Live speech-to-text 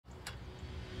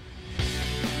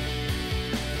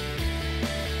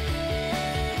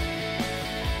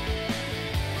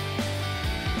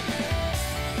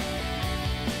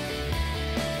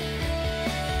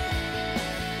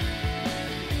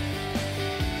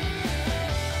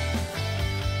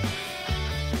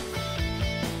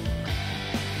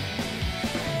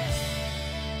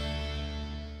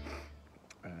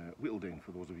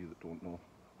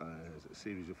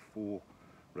series of 4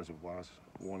 reservoirs.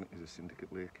 One is a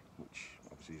syndicate lake, which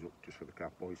obviously is up just for the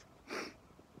carp boys.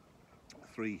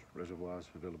 3 reservoirs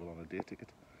available on a day ticket,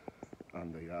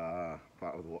 and they are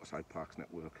part of the Waterside Parks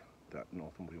network that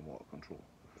Northumbrian Water control.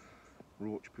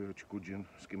 Roach, perch, gudgeon,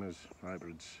 skimmers,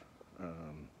 hybrids,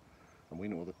 and we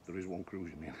know that there is one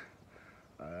cruising in.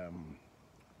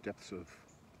 Depths of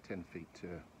 10 feet to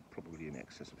probably in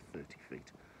excess of 30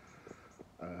 feet.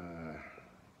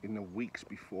 In the weeks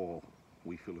before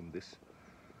we filmed this,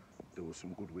 there was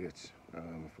some good weights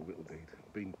for Whittle Dene.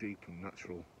 Being deep and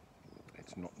natural,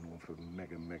 it's not known for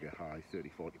mega high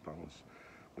 30-40 pounds.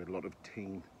 We had a lot of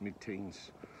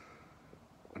mid-teens,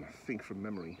 and I think from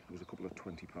memory there was a couple of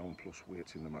 20-pound plus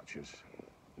weights in the matches.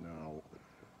 Now,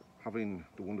 having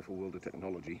the wonderful world of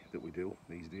technology that we do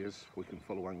these days, we can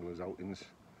follow anglers' outings,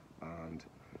 and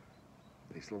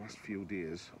these last few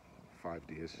days, 5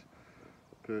 days,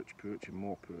 perch and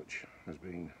more perch has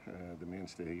been the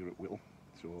mainstay here at Whittle.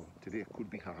 So today could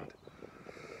be hard.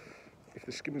 If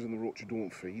the skimmers and the roach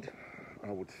don't feed,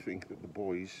 I would think that the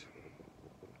boys,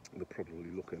 they're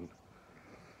probably looking,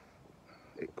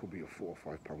 it could be a 4 or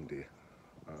 5 pound day.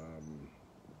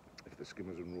 If the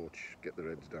skimmers and roach get their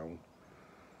heads down,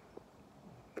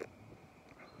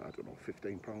 I don't know,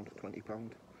 15 pound, 20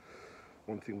 pound.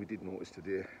 One thing we did notice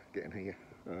today getting here,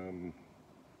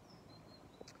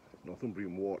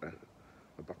 Northumbrian Water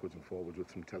are backwards and forwards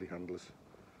with some telehandlers,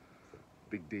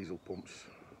 big diesel pumps.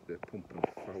 They're pumping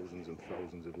thousands and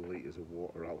thousands of litres of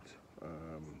water out,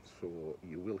 so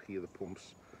you will hear the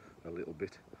pumps a little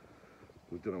bit.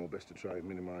 We've done our best to try and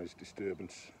minimise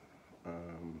disturbance.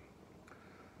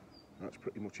 That's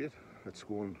pretty much it. Let's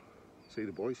go and see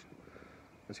the boys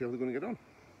and see how they're going to get on.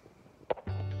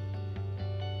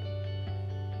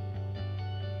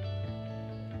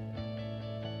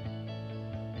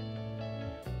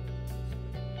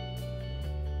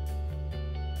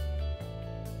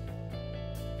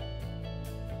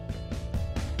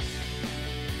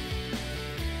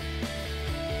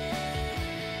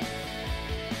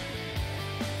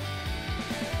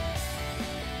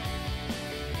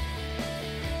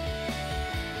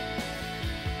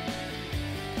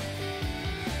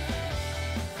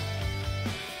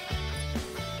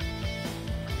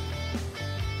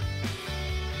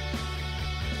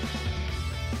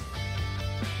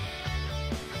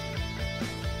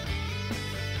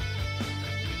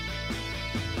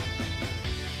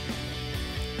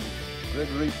 Red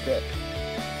Reef Deck.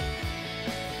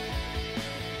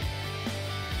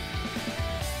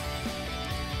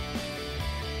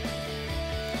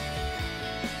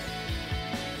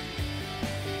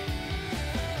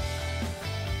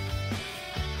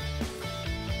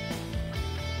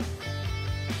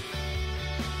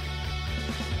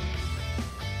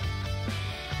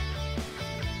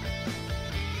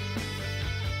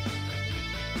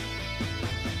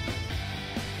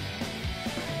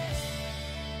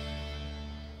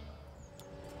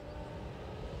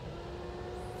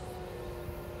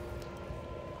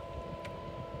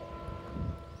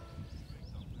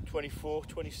 .24,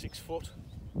 26 foot.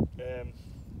 I'm going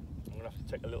to have to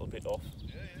take a little bit off.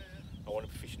 I want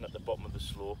to be fishing at the bottom of the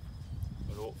slope,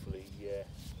 and hopefully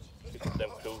pick up them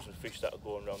cruising fish that are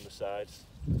going around the sides.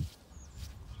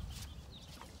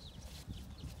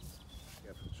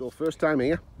 So first time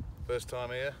here? First time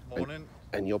here, morning.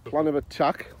 And your plan of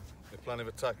attack? The plan of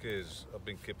attack is, I've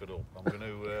been kipped up. I'm going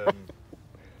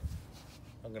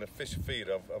to fish a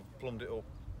feeder. I've plumbed it up.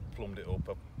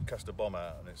 I've cast a bomb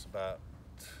out, and it's about,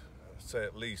 say,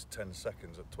 at least 10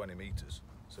 seconds at 20 metres.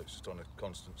 So it's just on a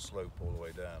constant slope all the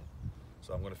way down.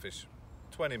 So I'm going to fish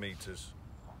 20 metres,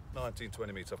 19,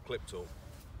 20 metres. I've clipped up,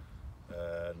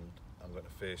 and I'm going to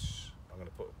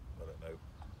put, I don't know,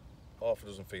 half a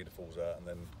dozen feederfuls out, and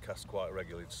then cast quite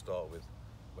regularly to start with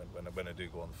when I do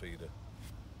go on the feeder.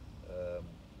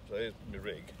 So here's my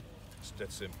rig. It's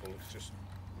dead simple. It's just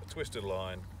a twisted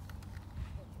line,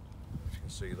 if you can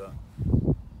see that.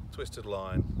 Twisted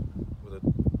line with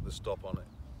the stop on it,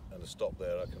 and the stop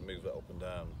there I can move that up and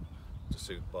down to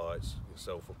suit bites, your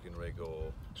self-hooking rig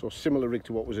or... So similar rig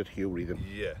to what was at Hewry then?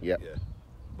 Yeah, yep. Yeah.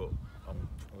 But I'm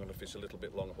going to fish a little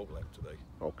bit longer hook length today.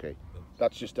 Okay.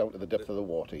 That's just down to the depth of the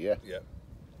water, yeah? Yeah.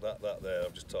 That there,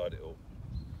 I've just tied it up.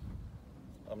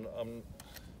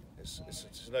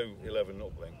 It's no 11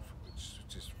 hook length,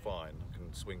 which is fine. I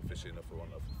can swing fishing if I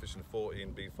want. I'm fishing a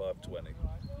 14 B520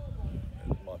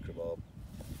 microbarb,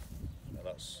 and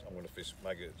I'm going to fish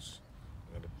maggots.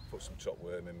 I'm going to put some chopped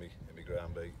worm in my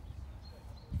ground bait.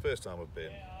 First time I've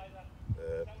been.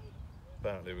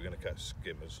 Apparently we're going to catch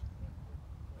skimmers,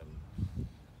 and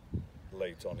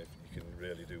late on if you can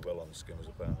really do well on the skimmers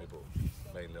apparently, but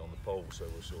mainly on the pole, so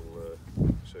we shall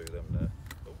show you them there.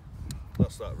 Oh,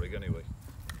 that's that rig anyway.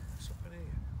 What's up in here?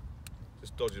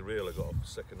 This dodgy reel I got off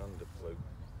second hand bloke.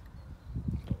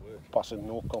 Not working. Passing,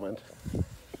 no comment.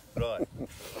 Right.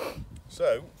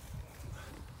 So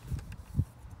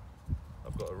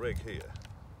I've got a rig here,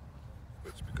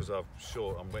 which because I'm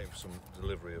waiting for some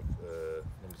delivery of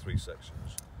number 3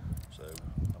 sections, so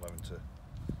I'm having to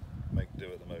make do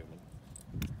at the moment.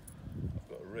 I've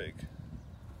got a rig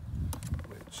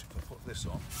which, if I put this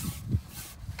on,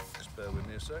 just bear with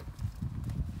me a sec.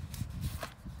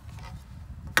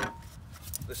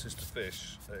 This is to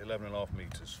fish at 11.5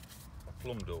 metres. I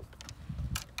plumbed up,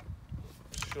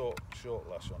 short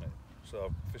lash on it, so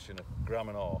I'm fishing 1.5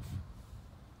 grams,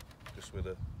 just with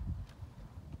a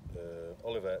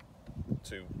Olivet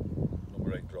 2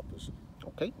 number 8 droppers.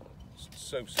 Okay. It's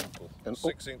so simple. And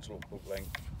 6-inch hook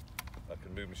length. I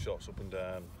can move my shots up and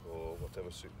down, or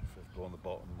whatever suit. If I go on the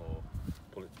bottom, or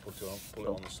pull it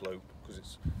on the slope, because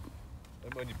it's.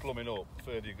 And when you're plumbing up, the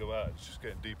further you go out, it's just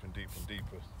getting deeper and deeper and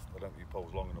deeper. I don't think your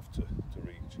pole's long enough to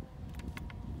reach.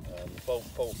 And the pole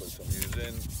plate I'm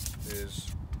using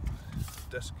is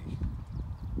Desky.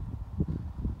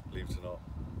 Believe it or not,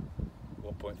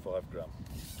 1.5 gram.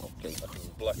 Okay. I can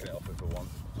blacken it off if I want.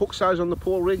 Hook size on the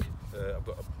pole rig? I've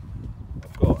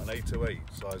got an 808,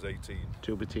 size 18.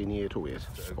 To between 808.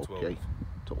 To 012. Okay.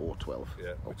 To 012.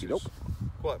 Yeah, which Okey is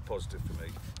quite positive for me.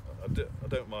 I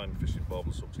don't mind fishing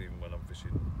barbel hooks even when I'm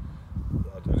fishing.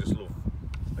 I just love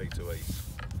 808.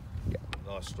 Yeah.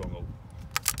 Nice strong hook.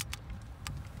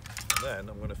 And then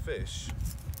I'm going to fish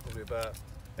probably about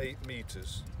 8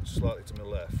 metres, slightly to my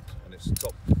left, and it's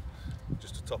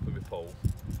just the top of my pole.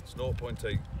 It's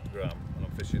 0.8 gram, and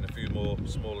I'm fishing a few more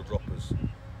smaller droppers.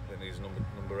 I think these are number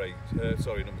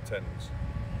 10s.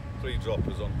 3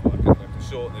 droppers on. I can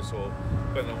shorten this or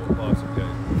depending on what part I'm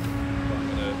getting. But I'm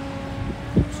going to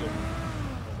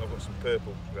I've got some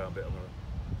purple ground bit. I'm going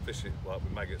to fish it like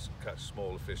with maggots and catch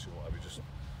smaller fish and whatever. Just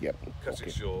catch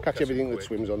it short. Catch everything it that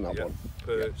swims on that one.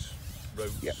 Perch,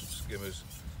 ropes, skimmers,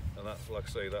 and that's like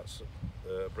I say, that's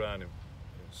browning.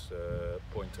 It's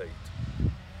 0.8.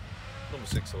 Number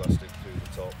 6 elastic through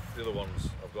the top. The other ones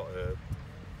I've got a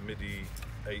midi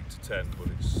 8 to 10, but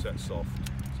it's set soft.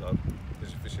 So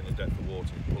as you're fishing a depth of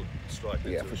water, you pull strike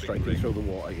into a big striking rig. through the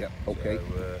water. Yeah. Okay.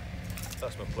 So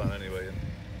that's my plan anyway,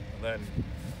 and then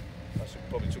I should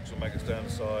probably chuck some maggots down the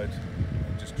side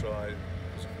and just try.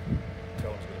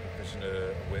 Callum's going to be fishing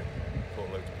a whip, caught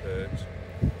loads of perch.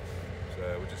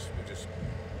 So we just.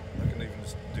 I can even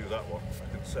just do that one.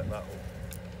 I can set that up.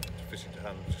 Just fishing to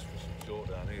hand, just fishing short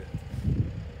down here,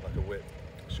 like a whip.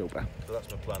 Super. So that's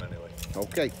my plan anyway.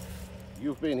 Okay.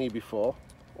 You've been here before,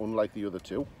 unlike the other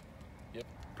two. Yep.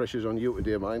 Pressure's on you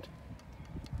today, mind.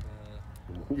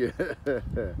 Yeah.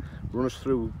 Run us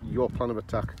through your plan of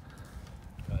attack.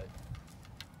 Okay.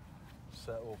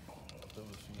 Set up. I'll do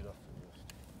the feeder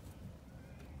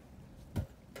first.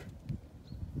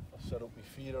 I set up my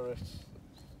feeder at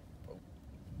about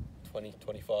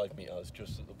 20-25 metres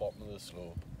just at the bottom of the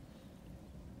slope.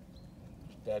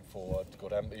 Just dead forward,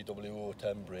 got MPW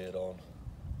 10 braid on.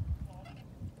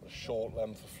 A short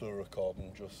length of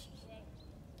fluorocarbon just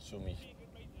so me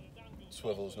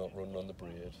swivel's not running on the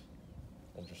braid,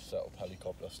 and just set up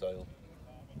helicopter style.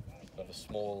 I have a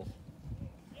small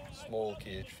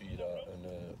cage feeder and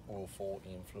a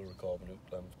 014 fluorocarbon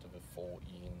hook length of a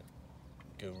 14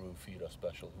 Guru feeder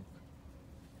special hook.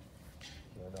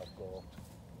 And then I've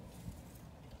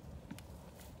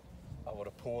got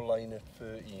a pole line at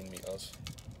 13 metres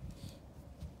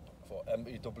for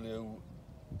MPW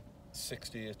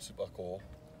 68 Supercore,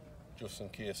 just in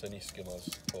case any skimmers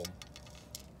come.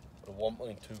 A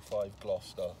 1.25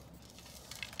 Gloucester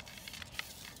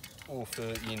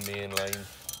 013 main line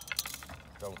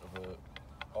down to the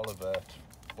Olivet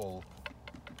Bull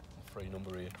 3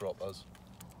 number 8 droppers,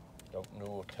 down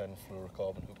to 10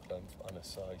 fluorocarbon hook length and a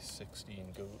size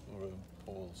 16 Guru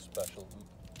pole special hook.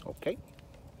 Okay.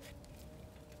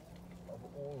 I've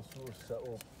also set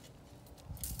up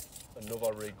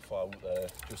another rig for out there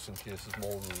just in case there's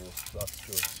more rules. That's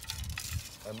just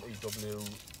MPW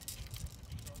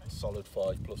solid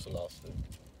 5 plus elastic,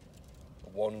 a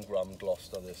 1 gram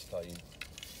Gloucester this time,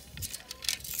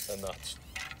 and that's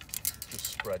just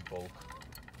spread bulk,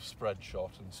 spread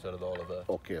shot instead of all of it.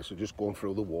 Okay, so just going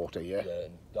through the water, yeah? Yeah,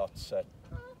 and that's set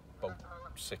about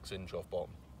 6 inch off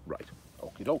bottom. Right.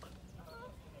 Okie doke.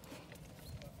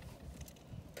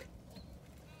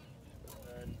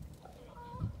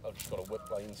 I've just got a whip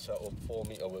line set up, 4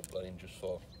 metre whip line just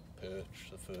for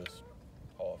perch the first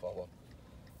half hour.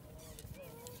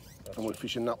 And we're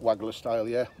fishing that waggler style,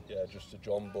 yeah? Yeah, just a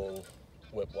John Bull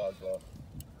whip waggler.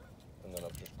 and then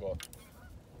I've just got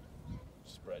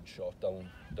spread shot down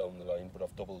the line, but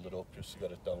I've doubled it up just to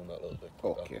get it down that little bit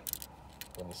quicker. Okay.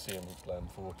 And the same hook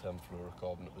length, 410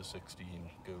 fluorocarbon at the 16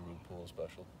 Guru Pole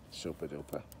Special. Super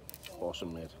duper.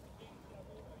 Awesome, mate.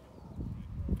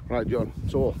 Right, John,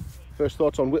 so first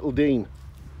thoughts on Whittle Dene?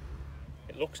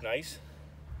 It looks nice.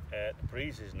 The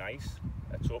breeze is nice.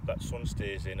 Let's hope that sun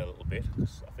stays in a little bit,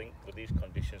 because I think with these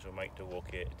conditions we might do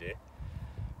okay today.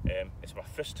 It's my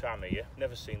first time here,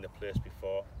 never seen the place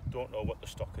before, don't know what the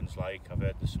stocking's like. I've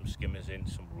heard there's some skimmers in,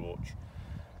 some roach,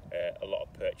 a lot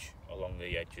of perch along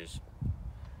the edges.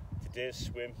 Today's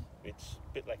swim, it's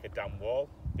a bit like a dam wall,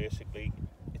 basically.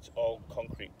 It's all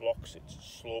concrete blocks, it's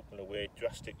sloping away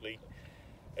drastically.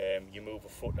 You move a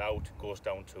foot out, it goes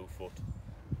down 2 foot.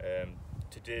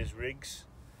 Today's rigs,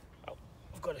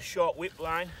 I've got a short whip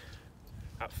line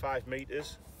at 5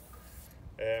 metres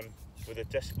with a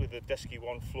Desky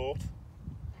 1 float,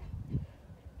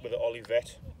 with an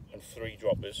Olivette and 3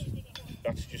 droppers.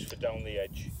 That's just for down the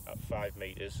edge at 5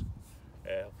 metres.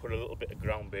 I'll put a little bit of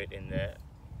ground bait in there.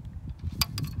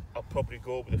 I'll probably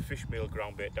go with a fish meal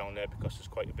ground bait down there because there's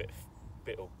quite a bit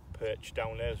of perch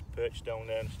down there. There's perch down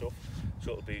there and stuff.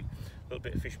 So it'll be a little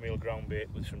bit of fish meal ground bait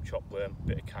with some chopped worm, a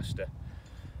bit of caster.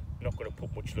 I'm not going to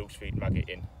put much loose feed maggot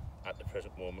in at the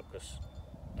present moment because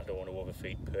I don't want to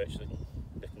overfeed perch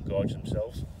that can gorge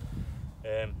themselves.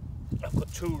 I've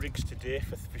got 2 rigs today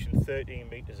for fishing 13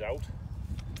 metres out.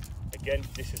 Again,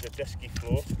 this is a Desky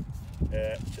float.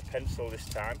 It's a pencil this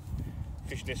time.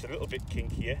 Fishing this a little bit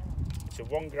kinkier. It's a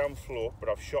 1 gram float, but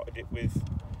I've shotted it with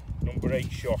number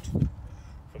 8 shot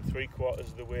from 3/4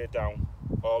 of the way down,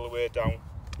 all the way down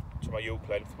to my hook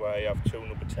length, where I have 2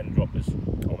 number 10 droppers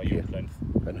on my hook length.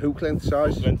 And hook length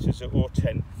size? Hook length is a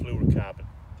 010 fluorocarbon.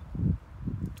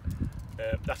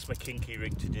 That's my kinky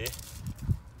rig today.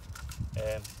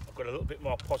 I've got a little bit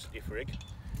more positive rig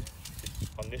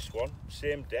on this one,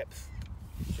 same depth,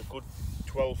 it's a good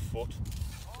 12 foot.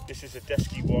 This is a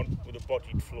Desky 1 with a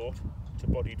bodied float. It's a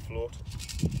bodied float.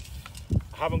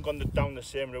 I haven't gone down the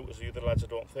same route as the other lads, I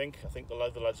don't think. I think the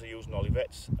other lads are using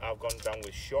Olivettes. I've gone down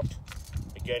with shot.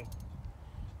 Again,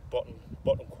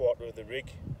 bottom quarter of the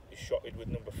rig is shotted with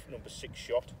number 6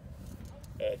 shot,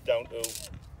 down to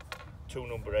 2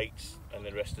 number 8s and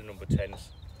the rest are number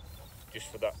 10s, just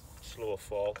for that slower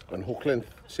fall. And hook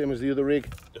length, same as the other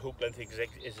rig? The hook length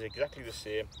is exactly the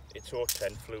same. It's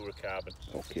 010 fluorocarbon.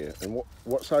 Okay, and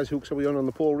what size hooks are we on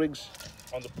the pole rigs?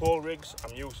 On the pole rigs,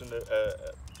 I'm using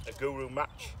a Guru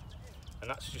match, and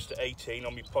that's just at 18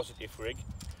 on my positive rig.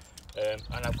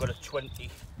 And I've got a 20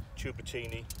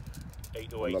 Tubertini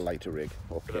 808. On the lighter rig.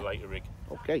 Okay. For the lighter rig.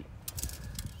 Okay.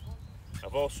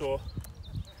 I've also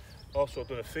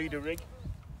done a feeder rig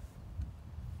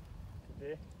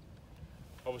today.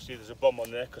 Obviously there's a bomb on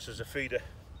there because there's a feeder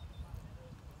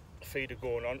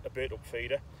going on, a bait up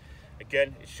feeder.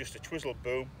 Again, it's just a twizzle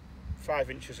boom,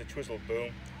 5 inches of twizzle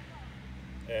boom,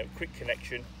 quick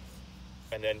connection,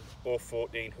 and then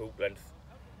 014 hook length.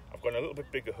 I've got a little bit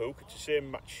bigger hook. It's the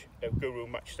same Guru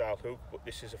match style hook, but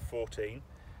this is a 14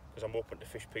 because I'm hoping to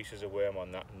fish pieces of worm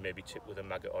on that and maybe tip with a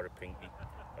maggot or a pinky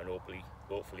and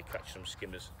hopefully catch some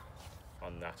skimmers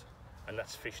on that. And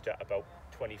that's fished at about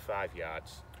 25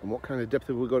 yards. And what kind of depth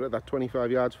have we got at that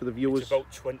 25 yards for the viewers? It's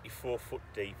about 24 foot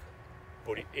deep,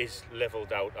 but it is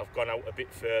levelled out. I've gone out a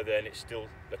bit further and it's still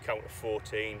the count of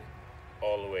 14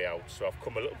 all the way out. So I've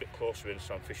come a little bit closer in,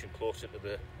 so I'm fishing closer to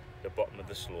the bottom of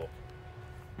the slope.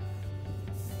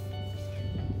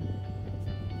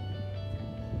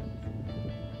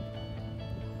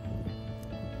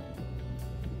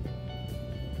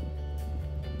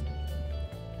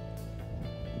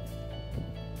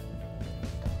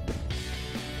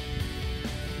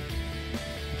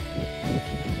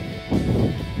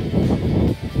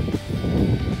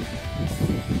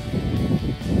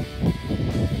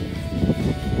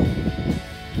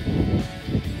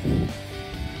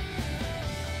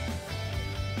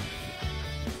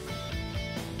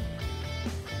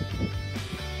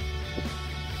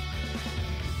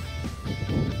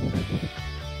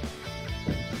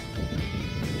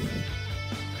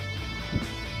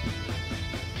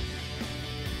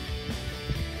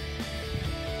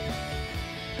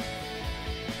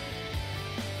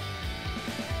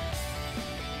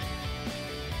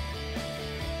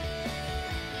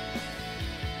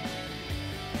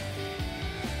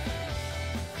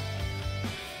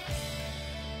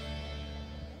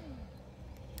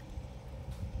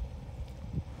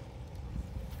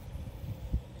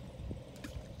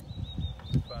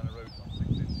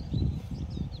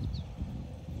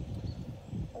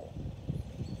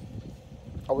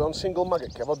 Are we on single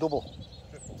maggot, Kev, or double?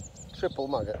 Triple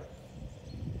maggot.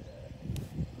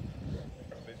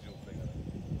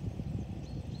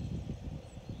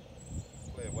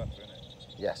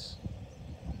 Yes.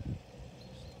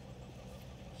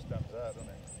 Stands out, doesn't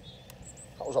it?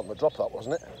 That was on the drop, that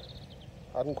wasn't it?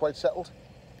 Hadn't quite settled?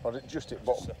 Or did it just hit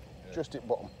bottom? Settled, yeah. Just hit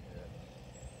bottom.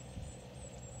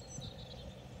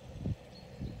 Yeah.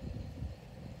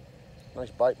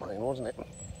 Nice bite mine, wasn't it?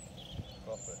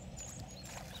 Proper.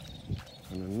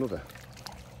 And another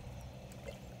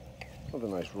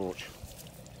nice roach.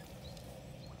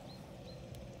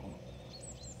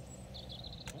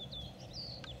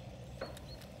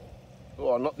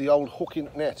 Oh, not the old hooking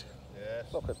net.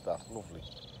 Yes. Look at that, lovely.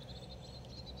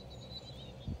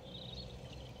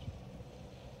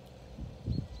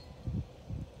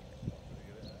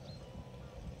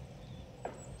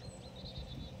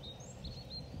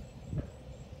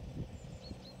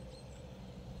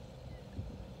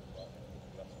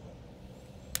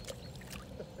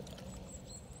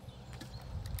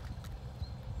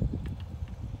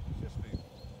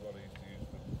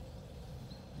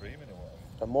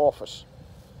 Amorphous.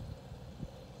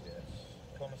 Yes.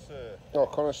 Connoisseur. Oh,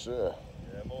 connoisseur.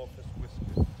 Yeah, amorphous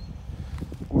whiskey.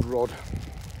 Good rod.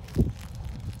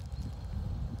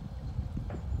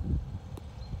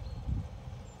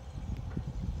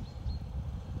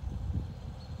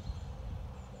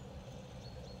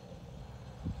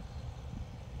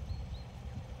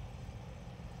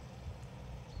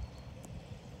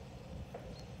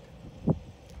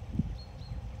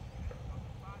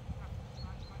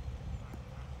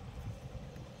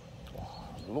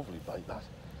 Lovely bait that.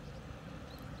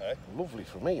 Eh? Lovely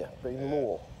from here, being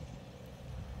low.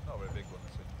 Not a very big one,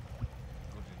 is it?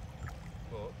 Good.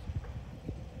 But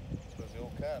I suppose they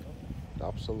all can, huh?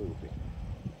 Absolutely.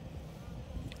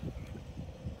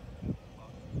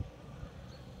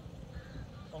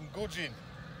 On gudgeon.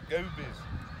 Gobies.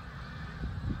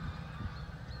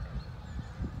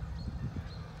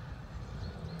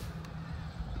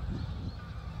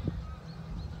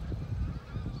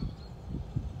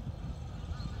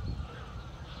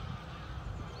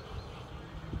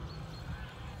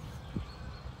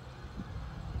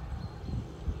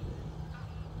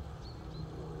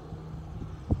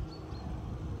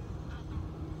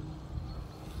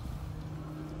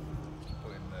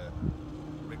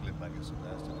 Maggots in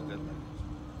there instead of dead maggots.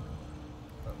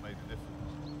 That made a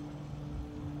difference.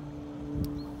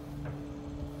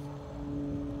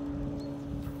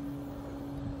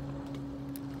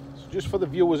 So just for the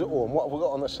viewers at home, what have we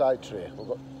got on the side tray? We've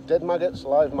got dead maggots,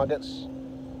 live maggots.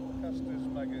 Casters,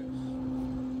 maggots,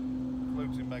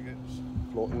 floating maggots.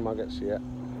 Floating maggots, yeah.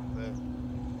 There,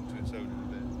 into its own in a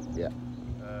bit. Yeah.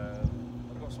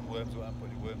 I've got some worms, but I haven't put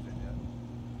any worms in yet.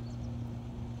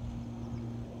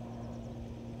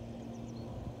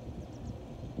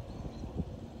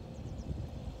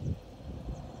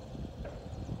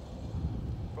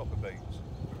 Proper baits.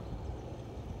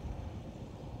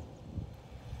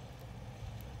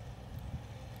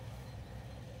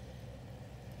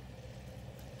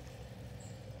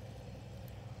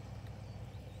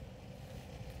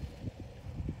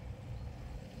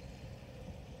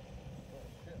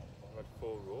 I've had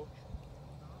 4 roach.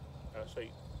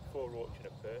 Sorry, 4 roach and a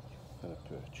perch. And a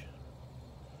perch.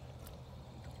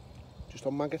 Just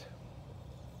on maggot?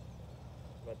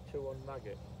 I've had 2 on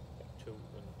maggot, 2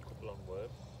 and a couple on worm.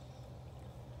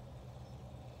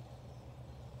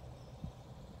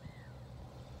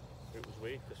 It was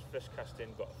weird because first cast in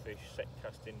got a fish, second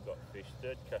cast in got a fish,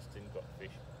 third cast in got a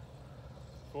fish,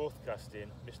 fourth cast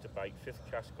in missed a bite, fifth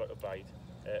cast got a bite,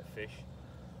 fish,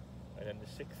 and then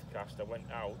the 6th cast I went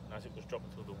out and as it was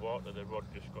dropping through the water the rod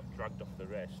just got dragged off the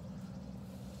rest.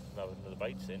 And I've had another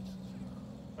bite since.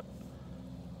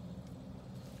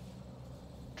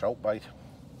 Trout bite.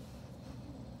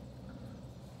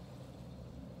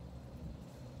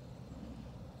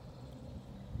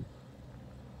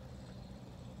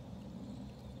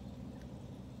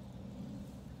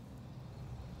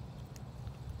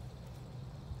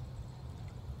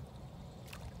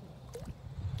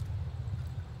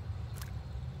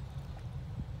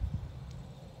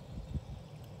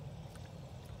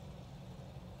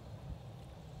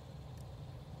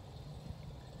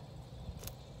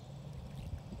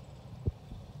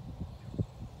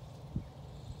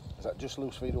 Is that just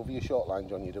loose feed over your short line,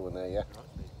 John, you're doing there, yeah?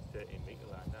 That's 13 metre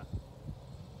line now.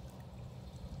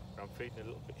 I'm feeding a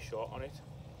little bit short on it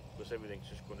because everything's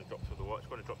just going to drop through the water. It's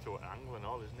going to drop through an angle and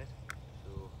all, isn't it?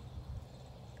 So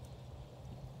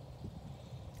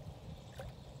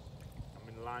I'm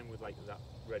in line with like that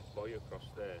red buoy across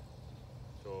there.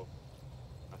 So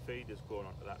my feed is going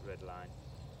onto that red line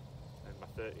and my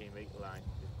 13 metre line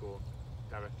is going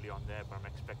directly on there, but I'm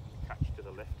expecting to catch to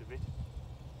the left of it.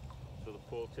 So the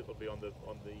pole tip will be on the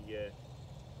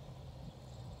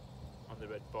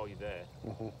red buoy there.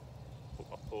 Mm-hmm.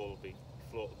 but my pole will be,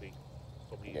 float will be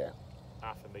probably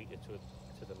half a metre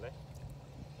to the left.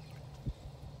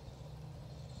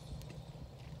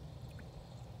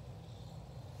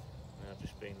 And I've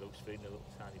just been loose feeding a little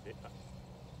tiny bit back.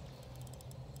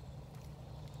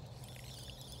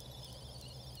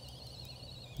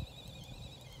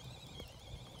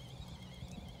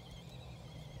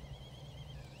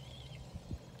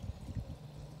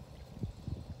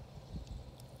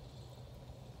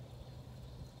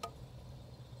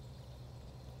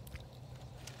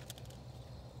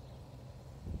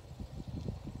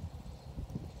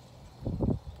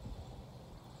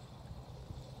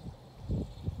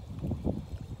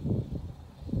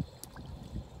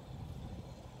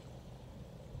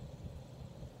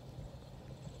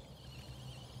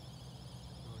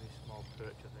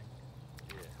 Perch, I think.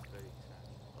 Yeah, very tiny.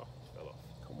 Oh, it fell off.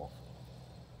 Come off.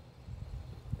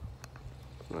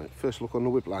 Right, first look on the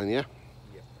whip line, yeah?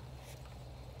 Yeah.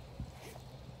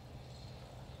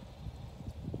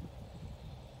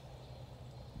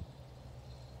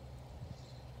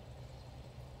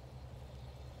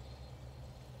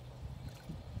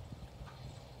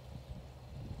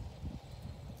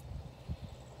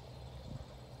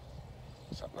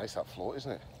 It's that nice, that float,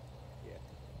 isn't it? Yeah.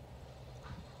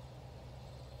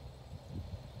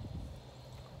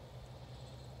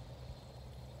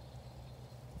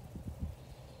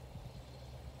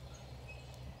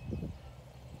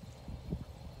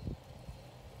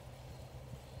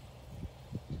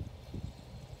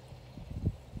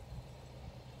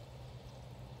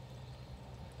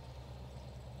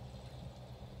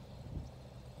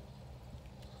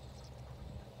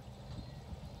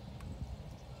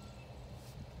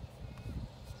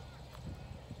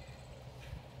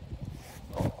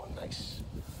 Oh, nice.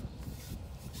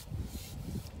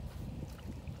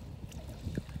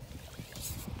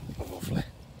 Lovely.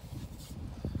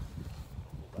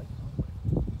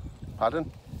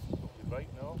 Pardon? You're right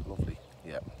now. Lovely,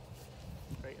 yeah.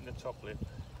 Right in the top lip.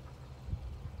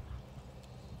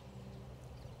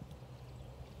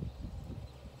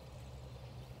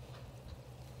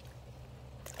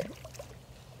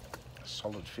 A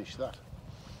solid fish, that.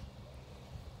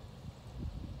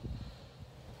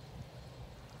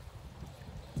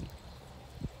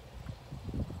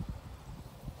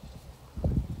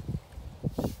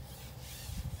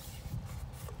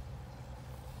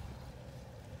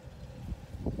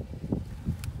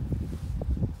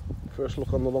 First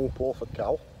look on the long pole for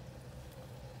Cal.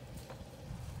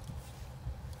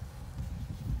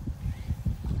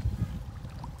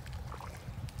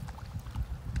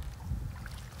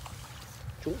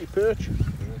 Chunky perch.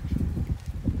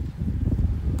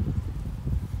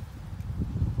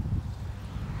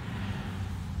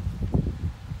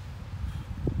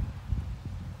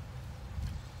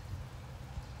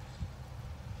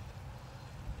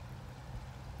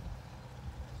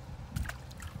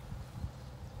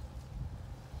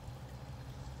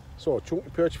 So, chunky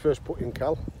perch first put in,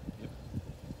 Cal. Yep.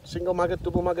 Single maggot,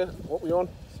 double maggot, what we on?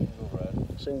 Single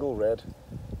red. Single red.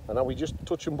 And are we just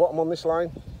touching bottom on this line? A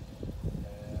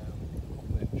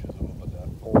couple of inches over that.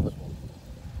 Over. This one.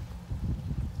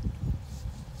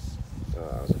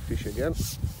 There's a fish again.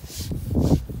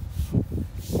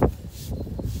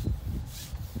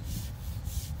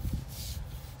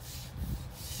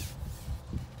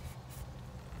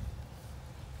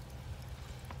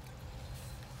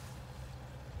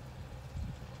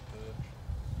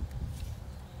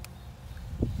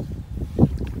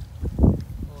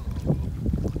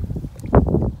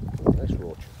 Nice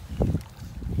roach.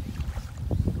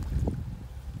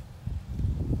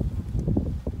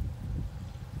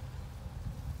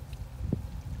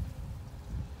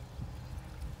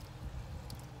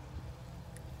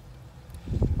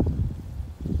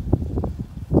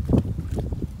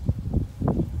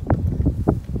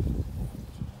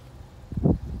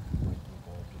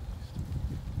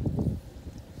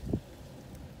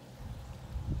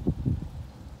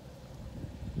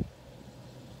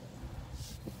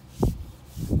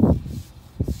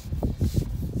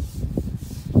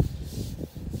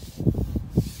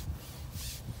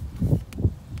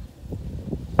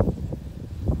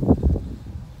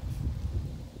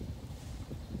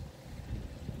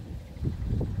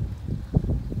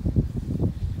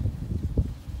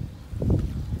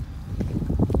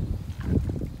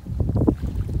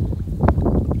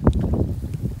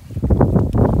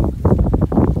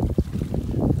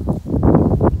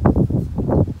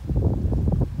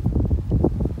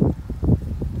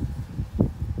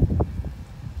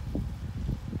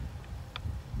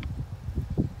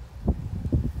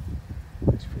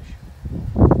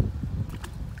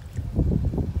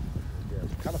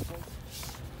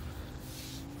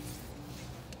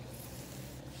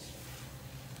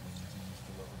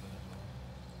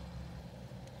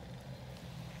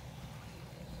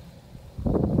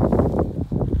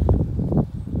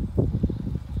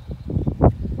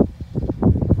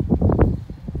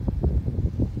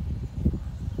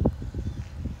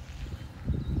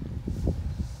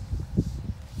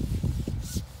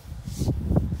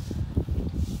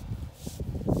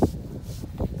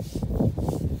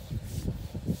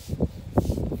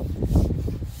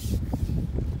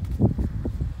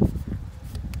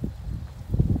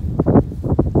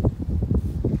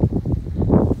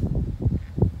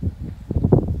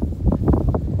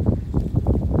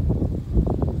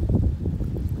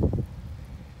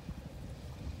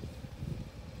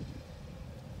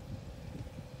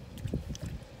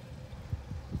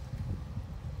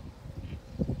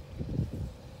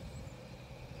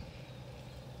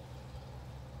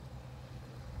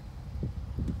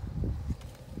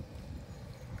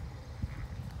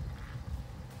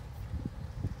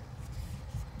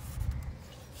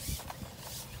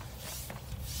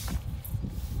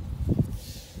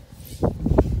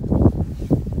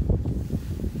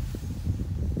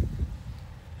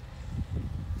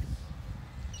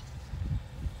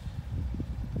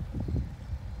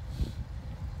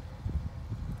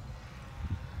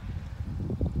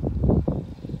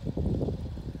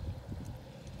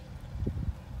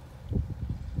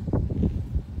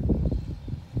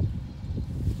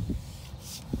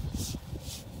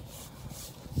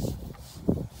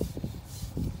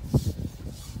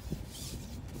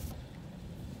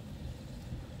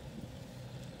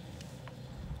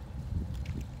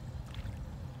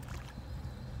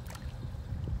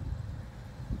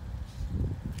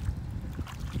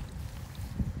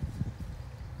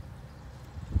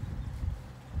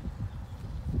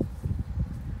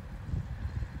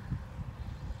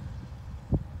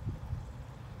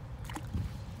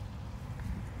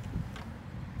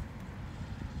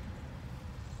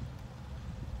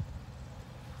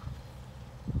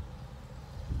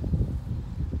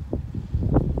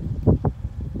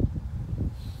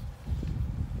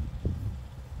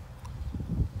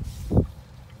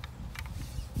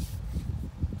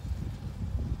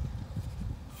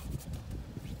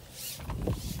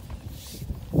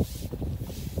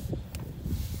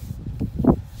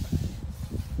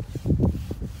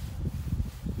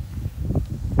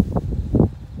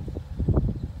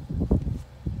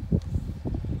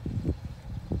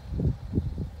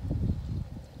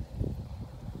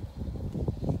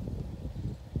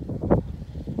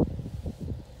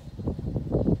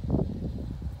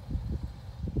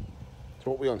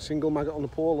 we on? Single maggot on the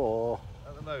pole or?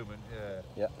 At the moment, yeah.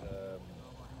 Yeah.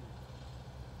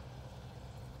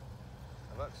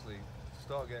 I've actually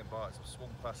started getting bites. I've swung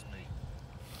past me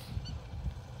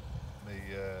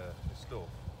stuff.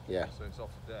 Yeah. So it's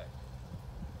off the deck.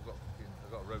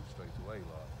 I've got a rope straight away,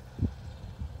 like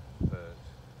perch.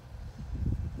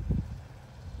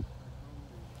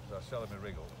 So I shell him a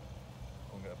wriggle,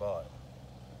 couldn't get a bite.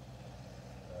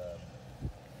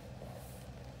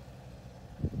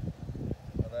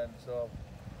 And then so I've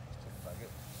took a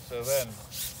maggot. So then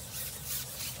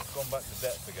I've gone back to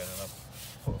depth again and I've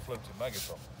put a floating maggot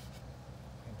on.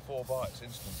 In 4 bites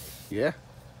instantly. Yeah.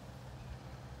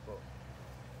 But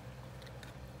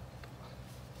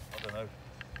I don't know.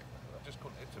 I just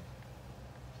couldn't hit him.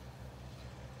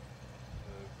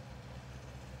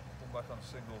 Come back on a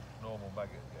single normal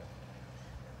maggot again.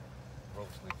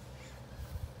 Obviously,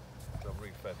 if I've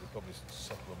refed, they probably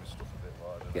settle on my stuff a bit, but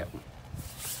I don't know.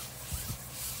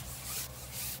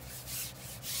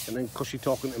 And then because you're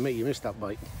talking to me, you missed that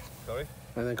bite. Sorry?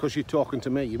 And then because you're talking to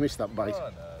me, you missed that bite. Oh no,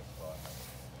 it's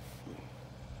fine.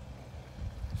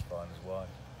 It's fine as wine.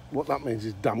 What that means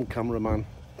is damn cameraman.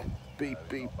 Beep, No,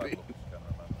 beep, he's not a bad beep. looking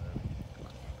cameraman, really.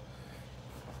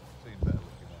 Seen better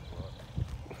looking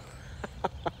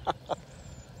ones,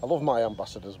 I love my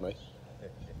ambassadors, mate.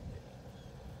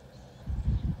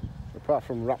 Apart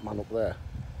from Ratman up there,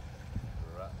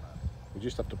 The rat man. we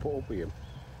just have to put up with him.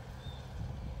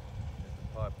 He's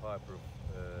the Pied Piper of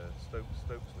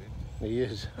Stokesley, isn't He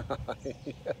is.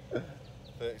 he?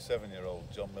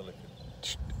 37-year-old John Milliken.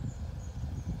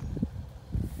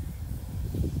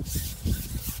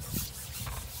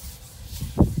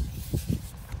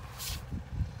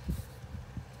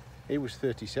 He was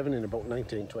 37 in about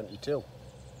 1922. I know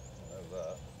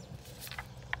that.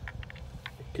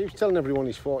 He keeps telling everyone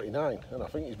he's 49, and I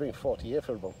think he's been 48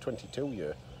 for about 22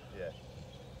 years. Yeah.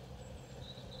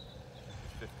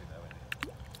 He's 50 now,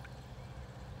 isn't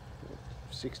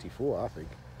he? 64, I think.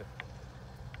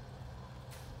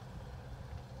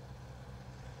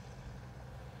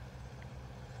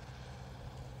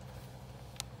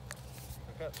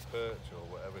 If I catch perch or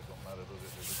whatever, it don't matter, does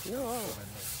it? They just No. come in,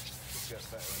 they just get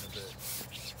better in a bit.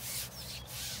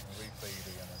 I'll refeed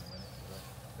again in a minute.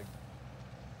 I think,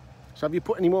 So have you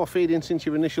put any more feed in since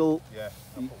your initial... yeah.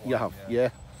 I put one You in, have, yeah. yeah.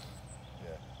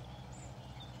 Yeah.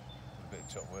 With a bit of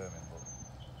chopped worm in, but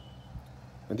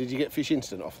And did you get fish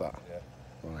instant off that? yeah.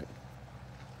 Right.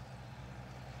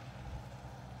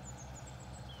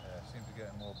 Yeah, seem to be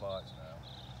getting more bites now.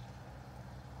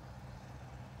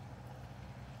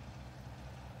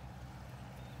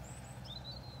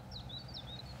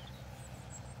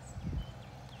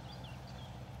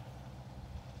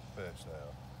 Perch they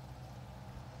are.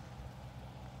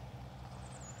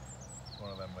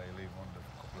 One of them where you leave them under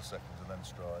for a couple of seconds and then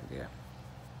strike. Yeah.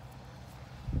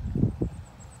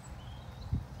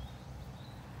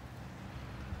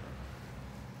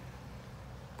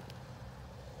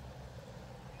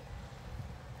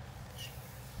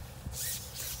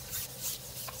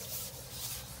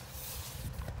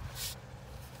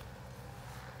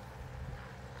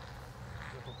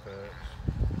 Little perch.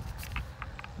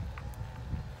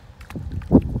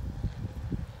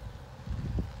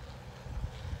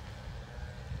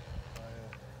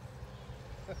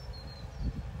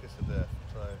 Kiss of death,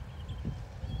 try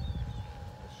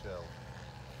a shell.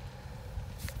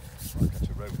 Might catch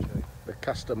a roach, eh? The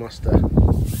caster master.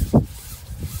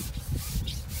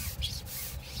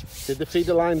 Did the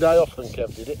feeder line die often,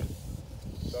 Kev, did it?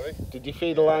 Sorry? Did your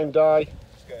feeder line die?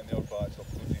 Just getting the odd bites off,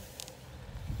 didn't you?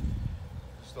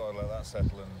 Just thought I'd let that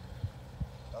settle and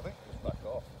I think it's back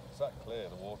off. It's that clear,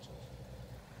 the water.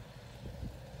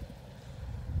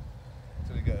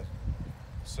 Until you get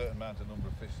a certain amount of number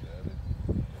of fish there,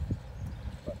 it's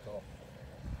back off.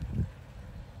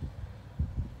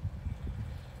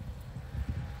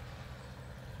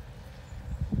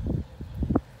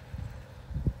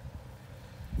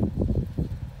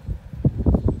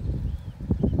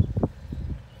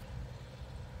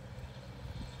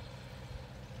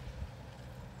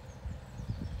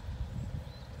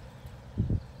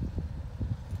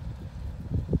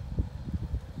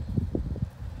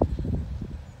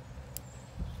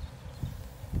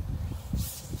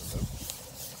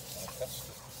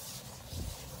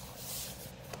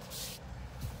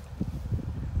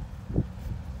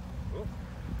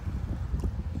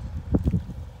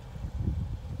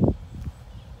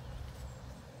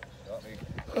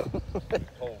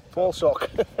 Fall sock.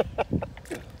 Just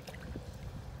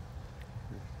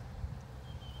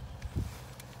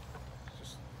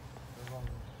the wrong.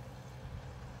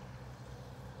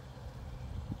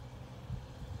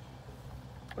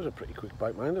 That was a pretty quick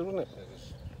bite, mind, wasn't it? It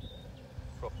was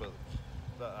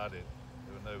that had it.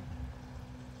 There were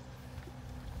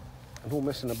No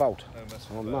messing about no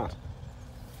messing on about. that.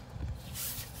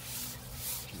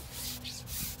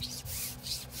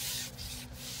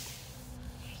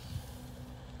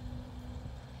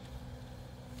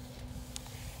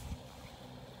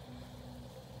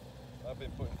 I've been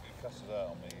putting a few casters out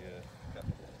on me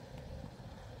capital.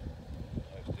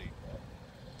 It's deep, right?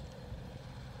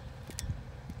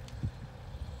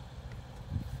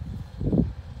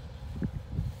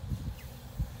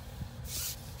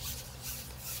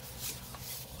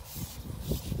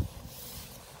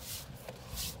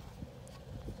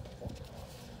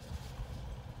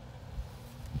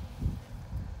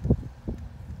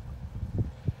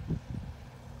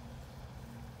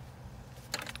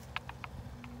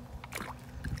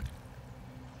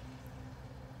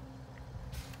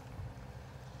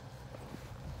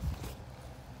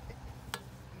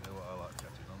 You know what I like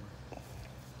catching on there?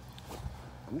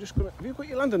 I'm just gonna. Have you got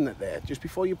your landing net there just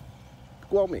before you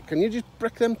go out, mate? Can you just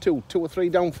break them two or three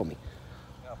down for me?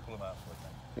 Yeah, I'll pull them out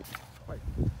for you. Right.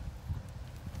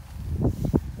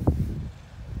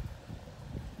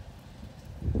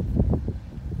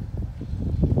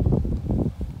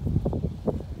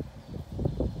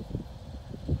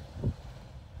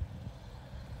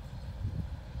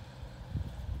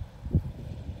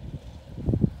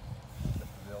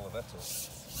 The Oliveto.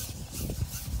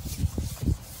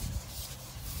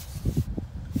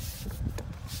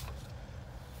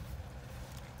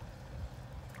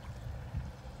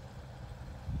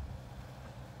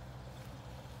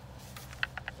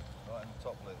 Right in the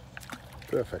top lip.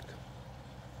 Perfect.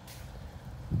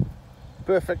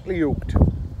 Perfectly hooked.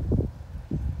 Hooked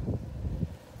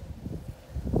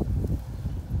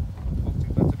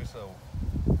it better myself.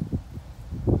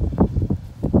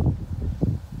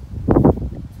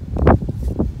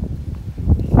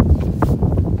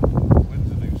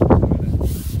 Wind's a nuisance,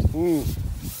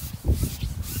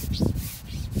 isn't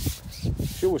it?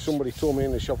 Sure, somebody told me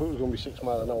in the shop it was going to be 6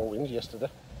 mile an hour winds yesterday.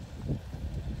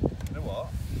 You know what?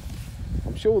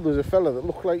 I'm sure there's a fella that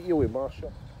looked like you in my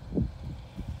shop.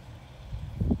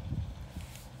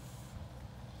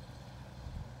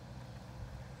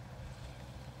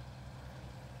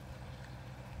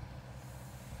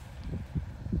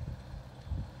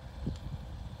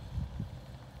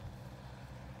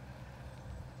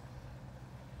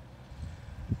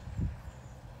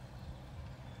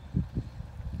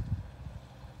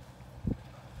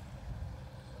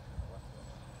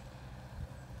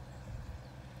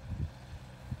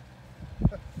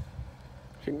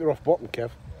 I think they're off bottom, Kev.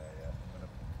 Yeah, I'm going to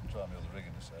try my other rig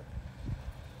in a sec.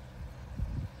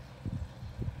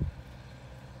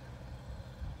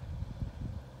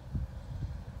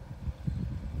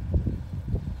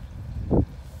 I'm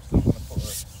still going to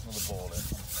put another ball in.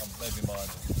 I'm maybe mine,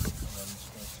 and then I'm just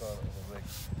going to try that other rig.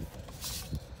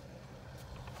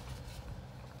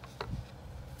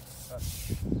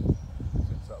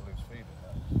 Since that loose feeding,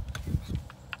 that.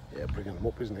 Yeah, bringing them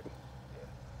up, isn't it?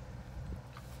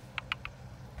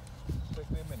 Take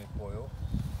me a minute, boil.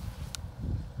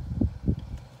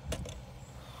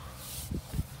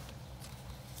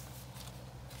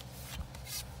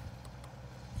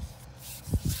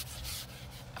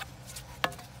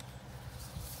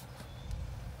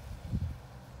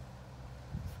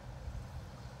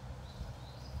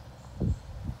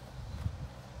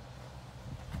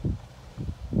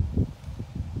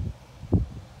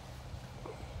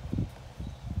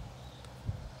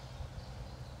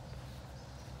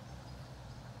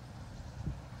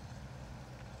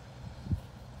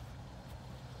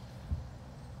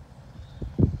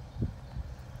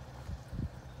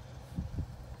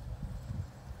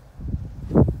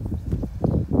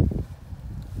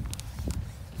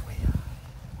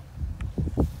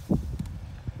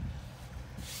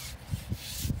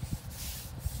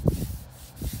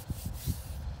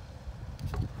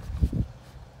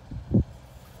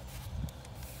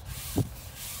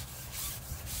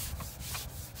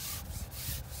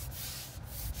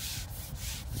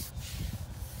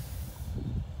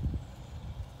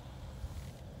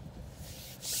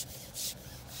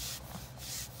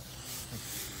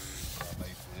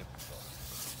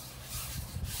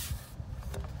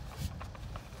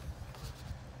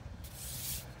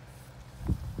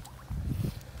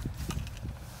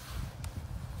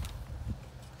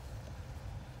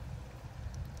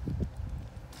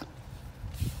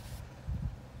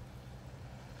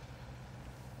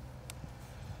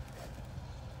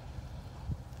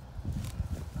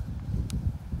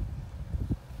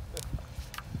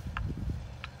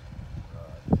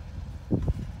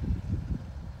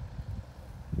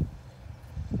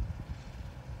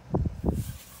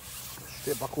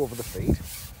 Straight back over the feed.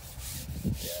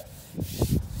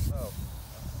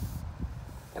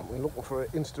 You're looking for an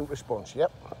instant response,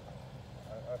 yep.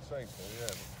 I'd say so, yeah.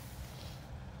 But,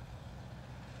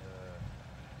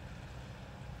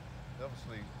 they're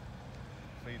obviously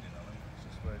feeding on them. It's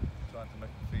just trying to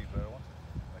make them feed where I want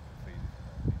it. Make them feed.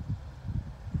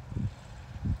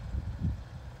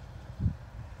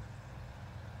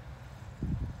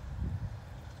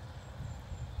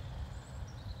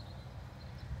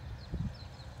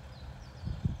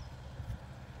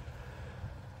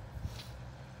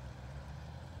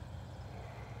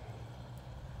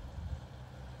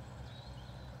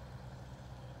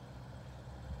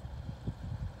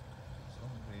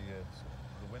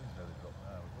 The wind's nearly dropped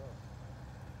now as well.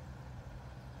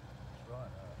 It's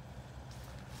right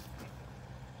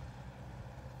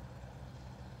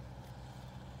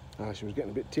now. Ah, she was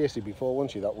getting a bit tasty before,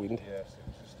 wasn't she, that wind? Yes, it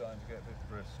was just starting to get a bit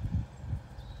brisk.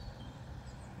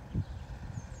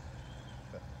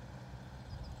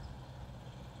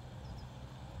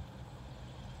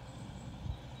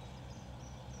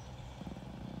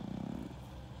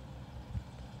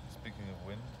 Speaking of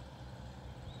wind,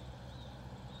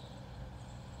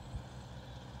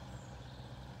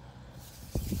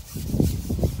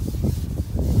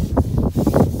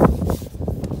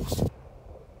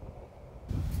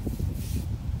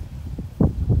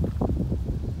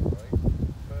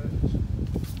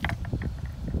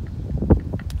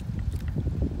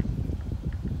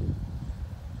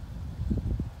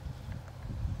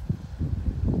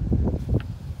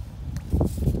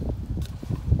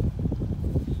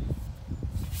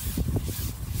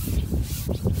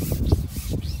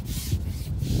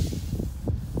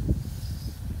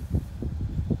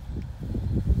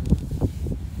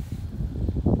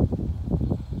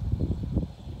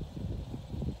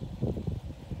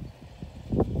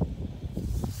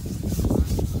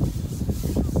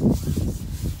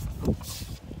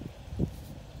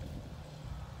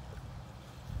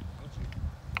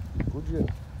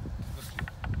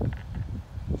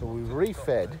 So we've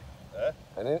refed,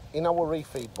 and in our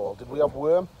refeed ball, did we have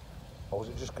worm, or was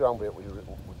it just ground bait we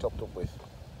topped up with?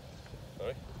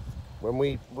 sorry? When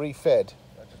we refed,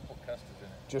 I just put casters in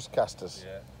it. just casters,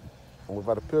 Yeah. and we've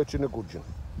had a perch and a gudgeon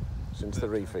since the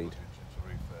refeed. Since the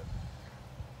refeed.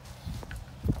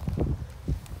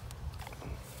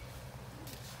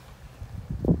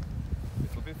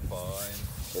 It'll be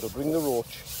fine. It'll bring the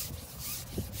roach.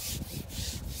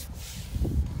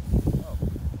 Oh,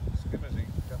 skimmers eat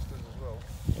casters as well.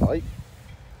 Right.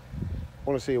 I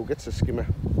want to see who gets a skimmer.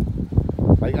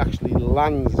 Like actually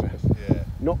lands it. Yeah.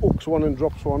 Not hooks one and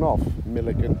drops one off.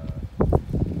 Milligan.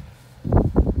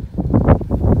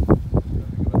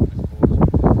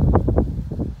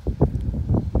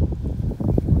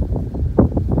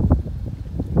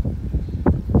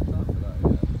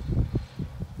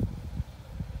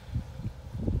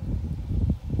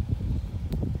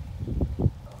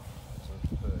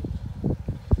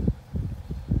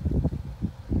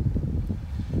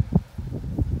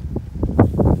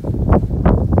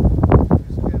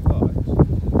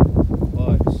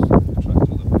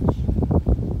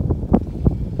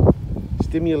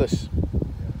 Stimulus.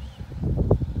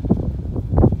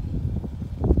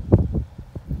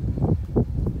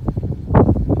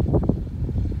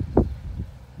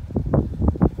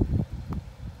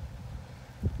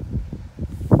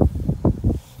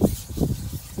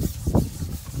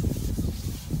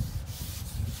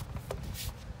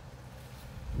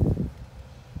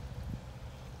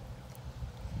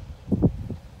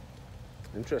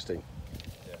 Interesting.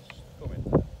 Yes, come in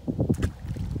there.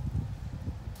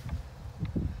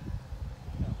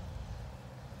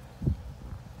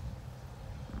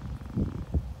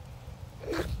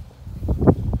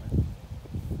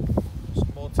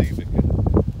 Some more tea, Vicky.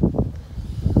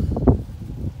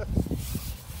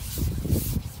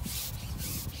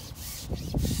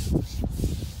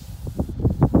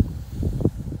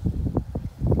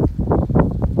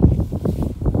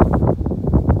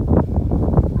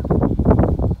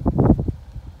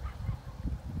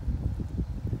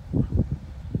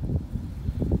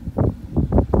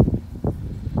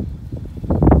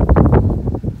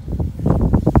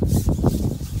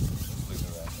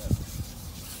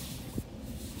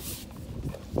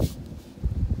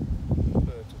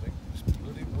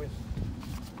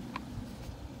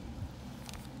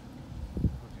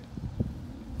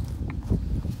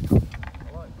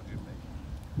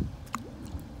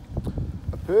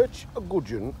 Perch, a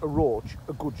gudgeon, a roach,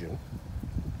 a gudgeon.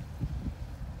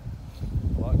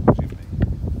 I like what you mean.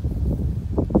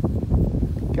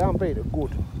 Can't beat a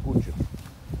good gudgeon.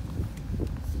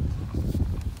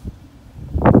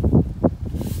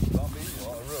 Can't beat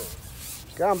what, a roach?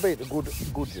 Can't beat a good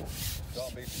gudgeon.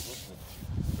 Can't beat a good one.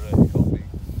 Right, you can't beat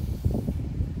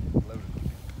a load of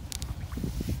good.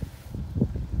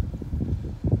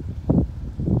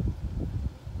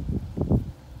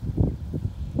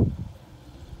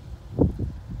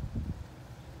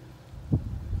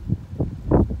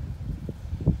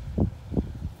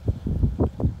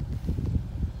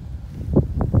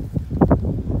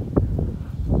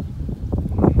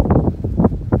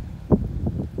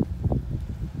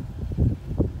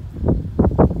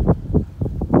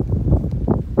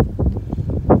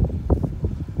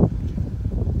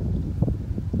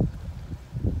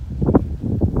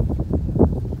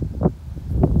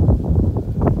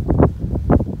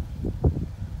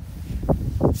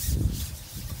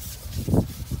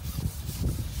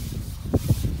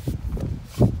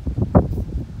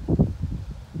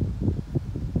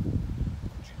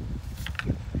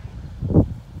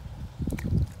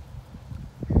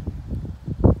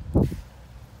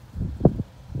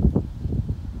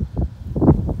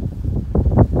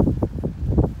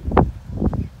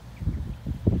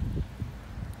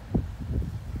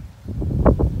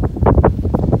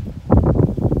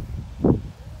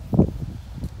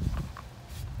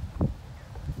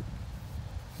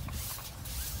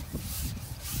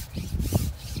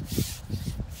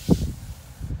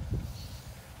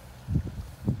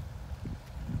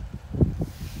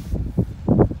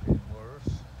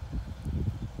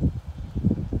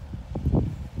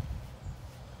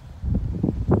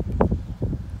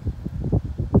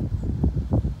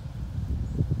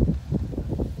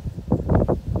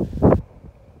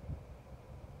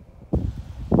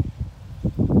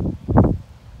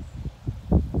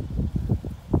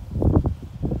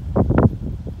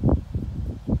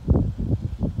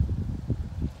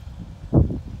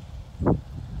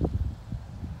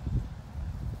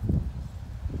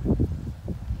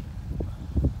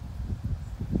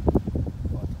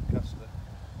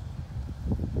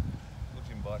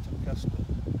 caster.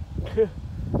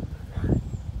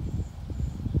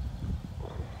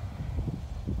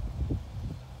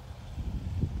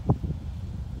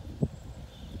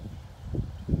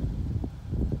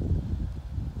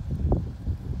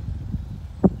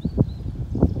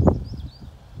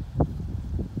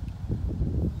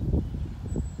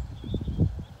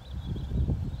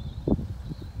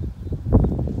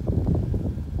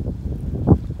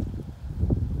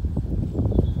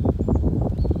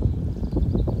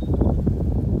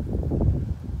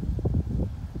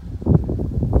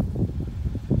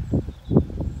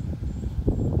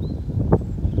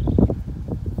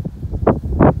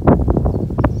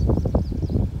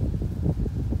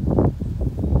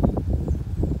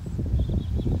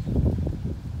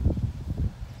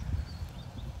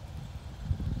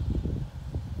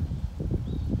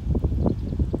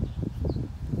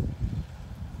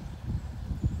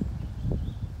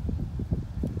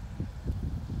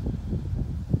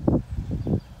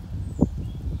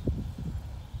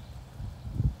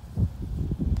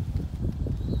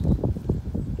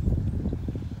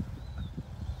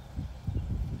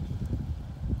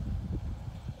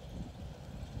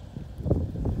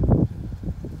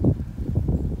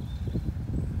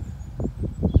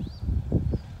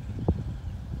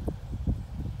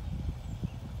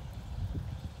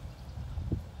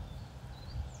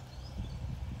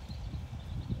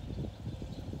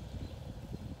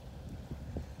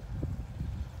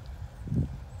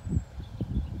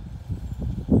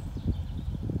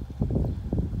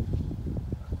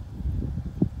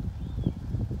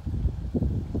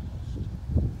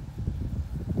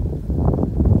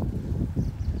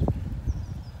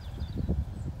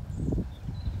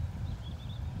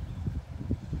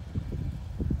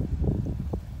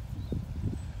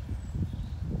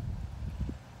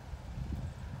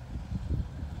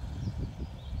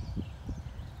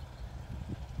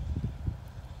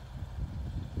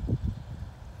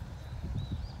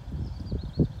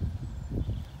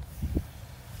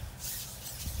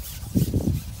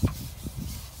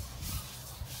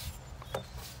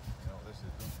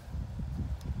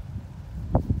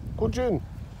 Gudgeon.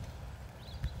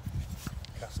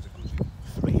 Cast a gudgeon.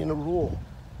 3 in a row.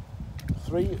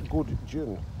 3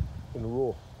 gudgeon in a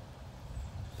row.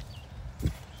 You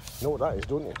know what that is,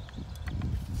 don't you?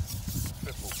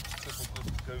 Triple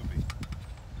good goby.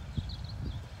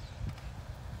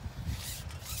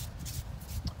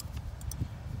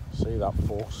 See that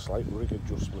force, slight rig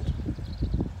adjustment.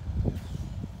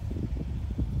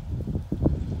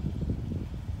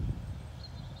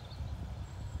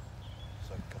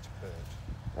 So I can catch a perch.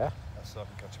 Yeah? That's so I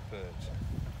can catch a perch.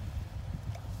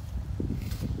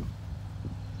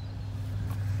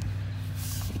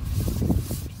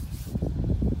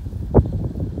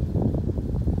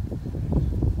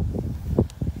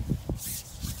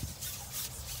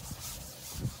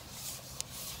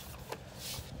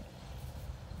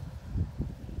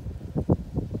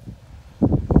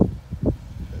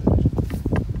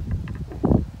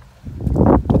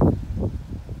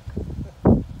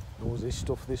 Knows his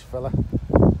stuff, this fella.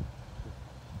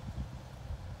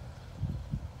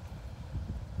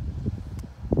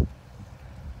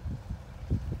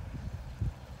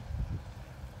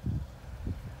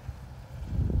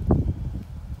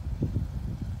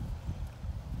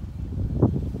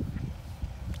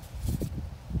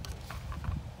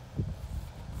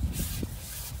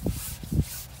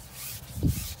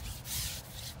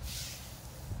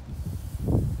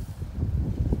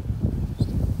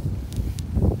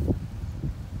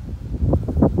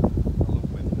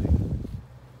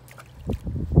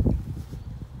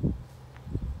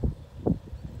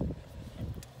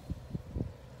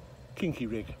 Kinky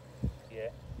rig. Yeah,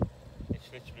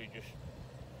 it's literally just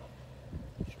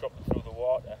dropping through the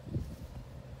water,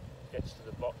 gets to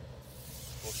the bottom,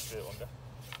 goes straight under.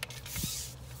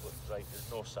 But like, there's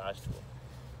no size to them.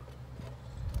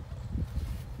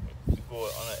 If you go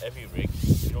on a heavy rig,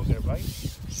 you don't get a bite.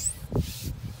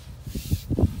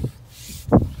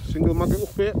 Single maggot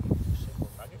up here. Single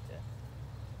maggot there.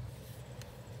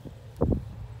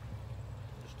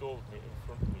 Just holding it in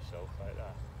front of myself like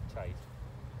that, tight.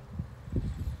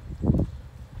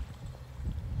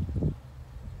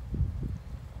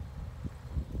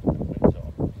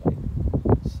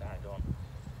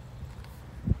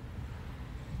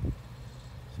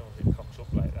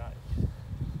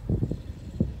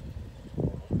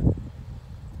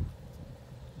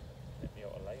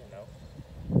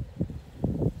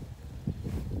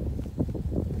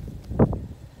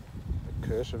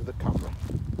 Curse of the camera.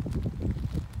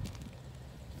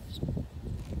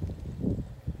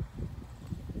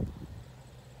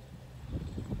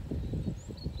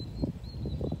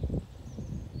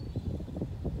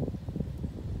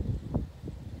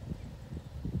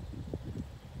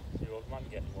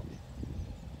 getting much.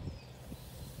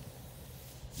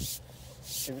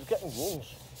 He was getting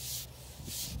runs.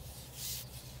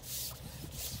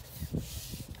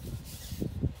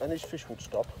 And his fish would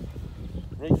stop,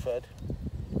 refed,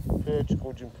 perch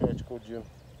gudgeon,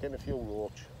 getting a few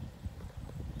roach.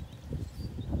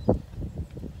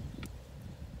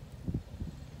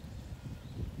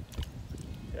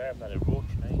 Yeah, I haven't had a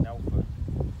roach now for,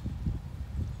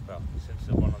 well, since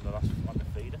the one on the last on the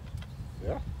feeder.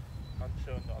 Yeah? I'm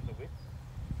showing it on the whip.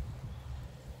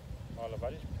 All I've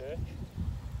had is perch.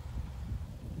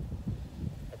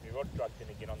 Have my rod dragged in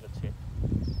again on the tip.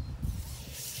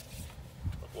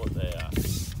 Look what they are.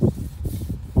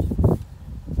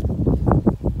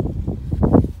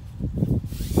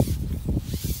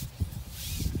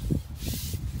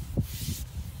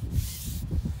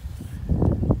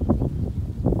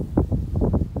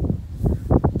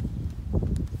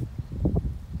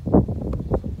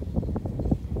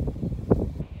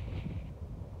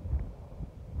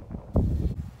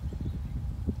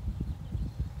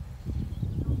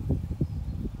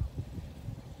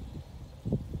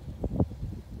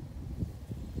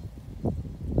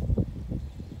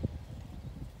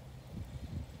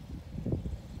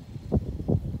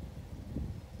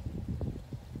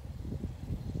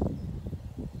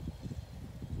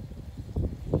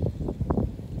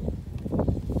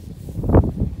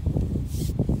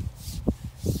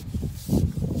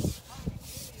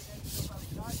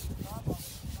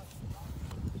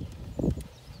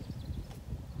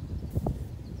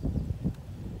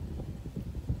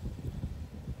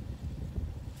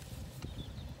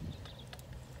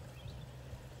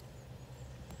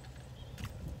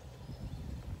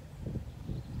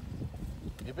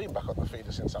 You've been back on the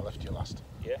feeder since I left you last.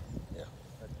 Yeah. Yeah.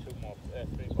 Three more there.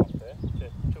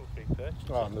 2 or 3 perch.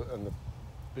 Oh, and the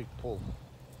big pull.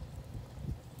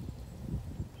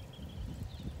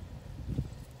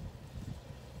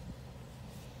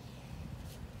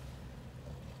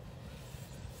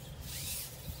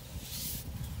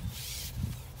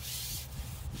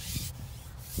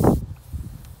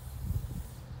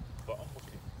 Bottom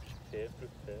looking just clear for a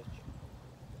perch.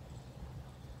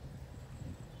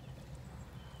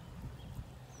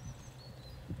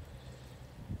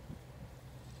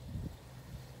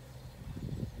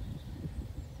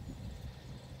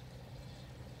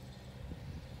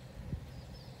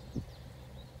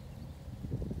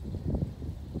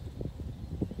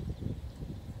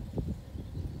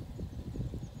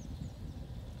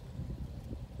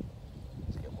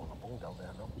 Let's get one among down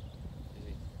there now.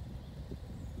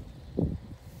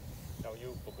 Now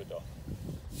you buggered off.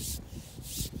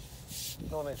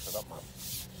 No need for that, man.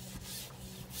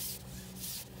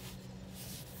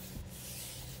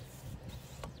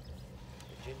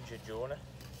 The ginger Jonah.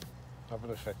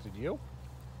 Haven't affected you?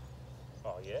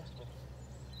 Oh yeah.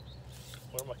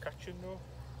 What am I catching now?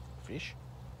 Fish?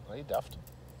 Are you daft?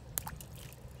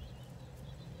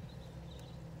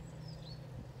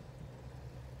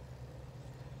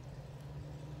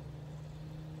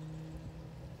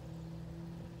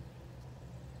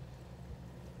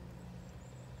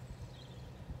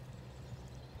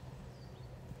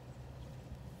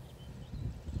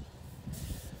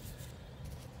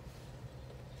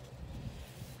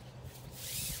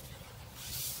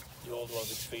 The old one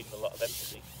is feeding a lot of them, you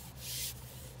see.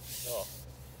 Oh.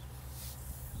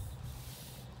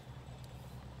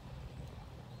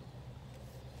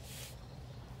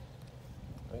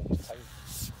 I think he's tight.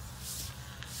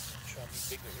 Try and be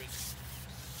bigger rig.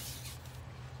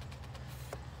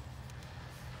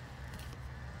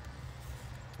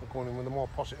 We're going in with a more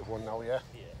positive one now, yeah?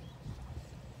 Yeah.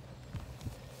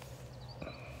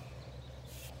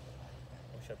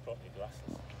 Wish I'd brought my glasses.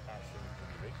 Can't see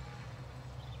the rig.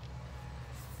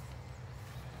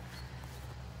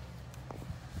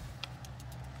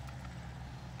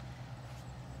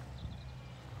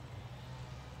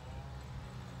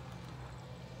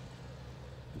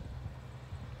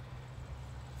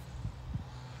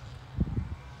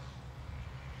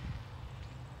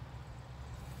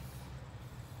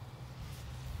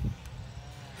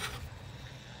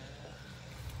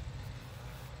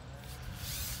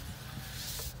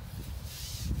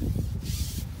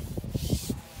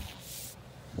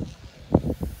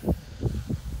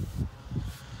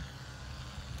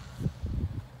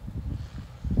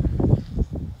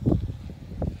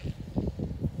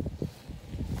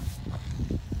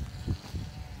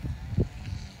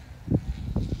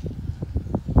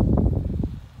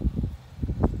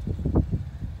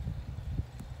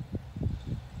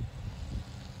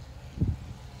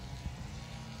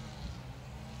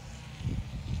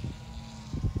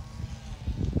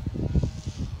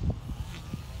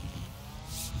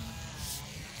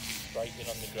 been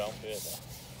on the ground bait there.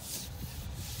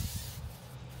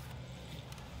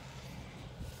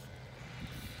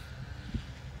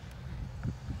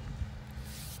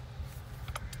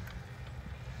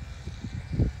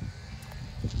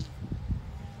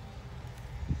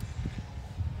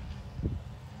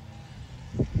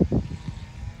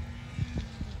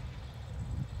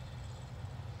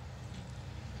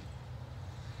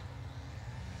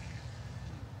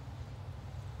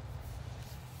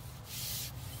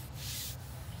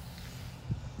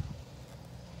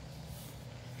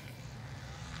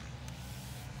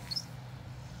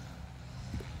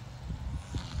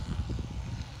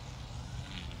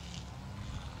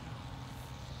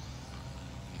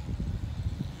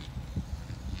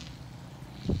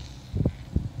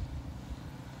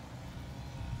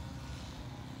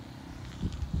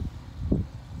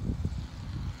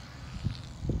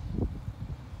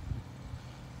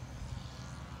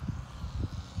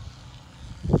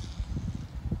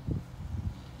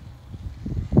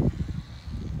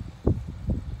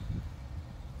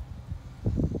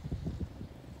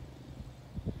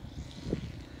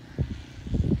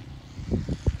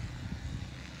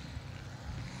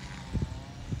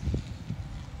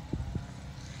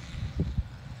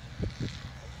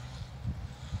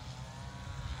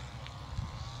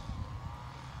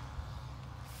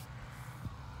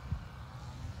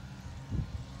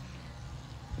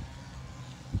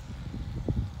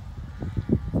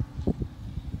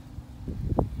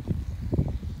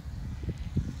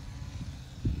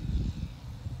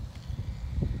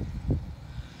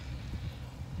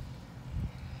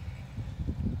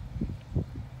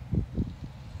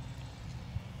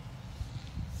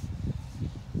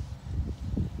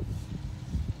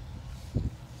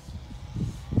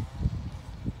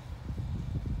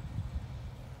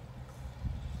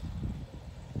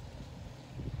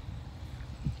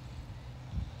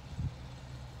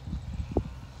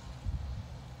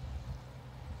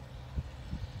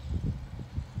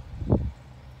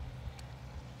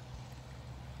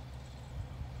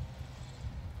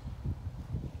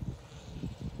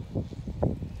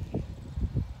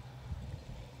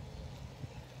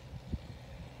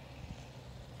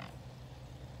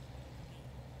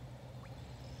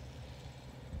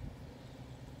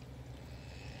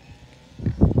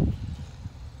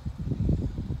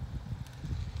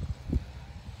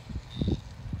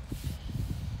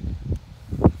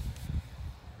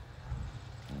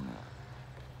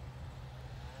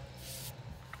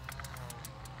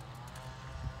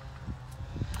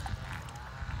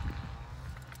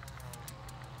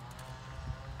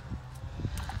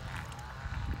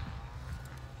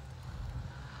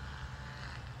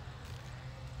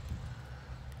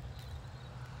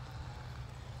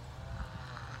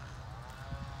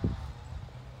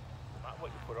 What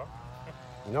you put on?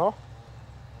 No?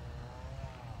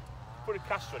 Put a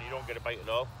caster on, you don't get a bite at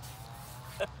all.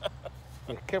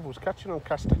 Kev was catching on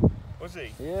caster. Was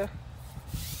he? Yeah.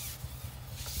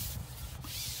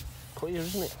 Clear,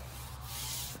 isn't it?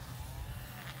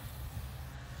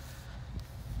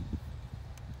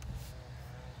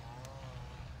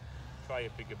 Try a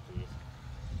bigger bait.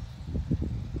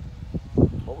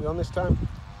 What are we on this time?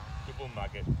 Double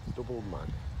maggot. Double mag.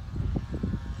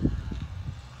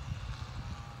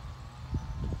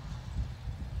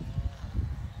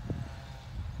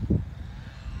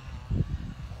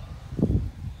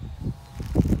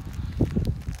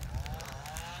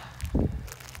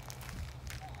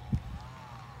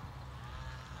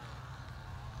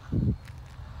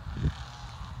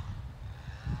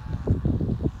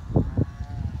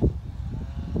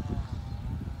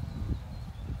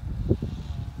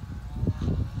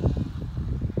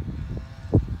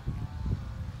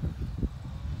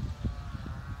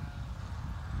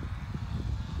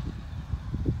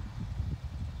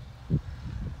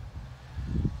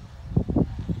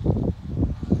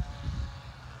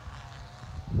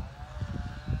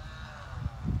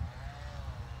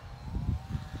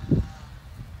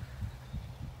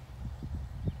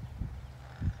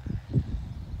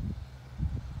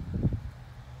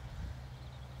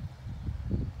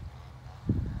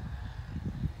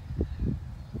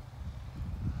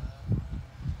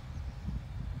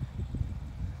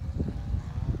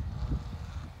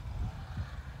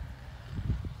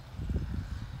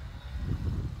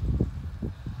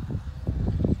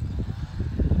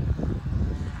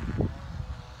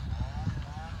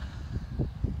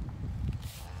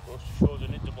 Shows a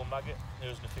double maggot.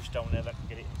 There's the fish down there that can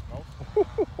get it in its mouth.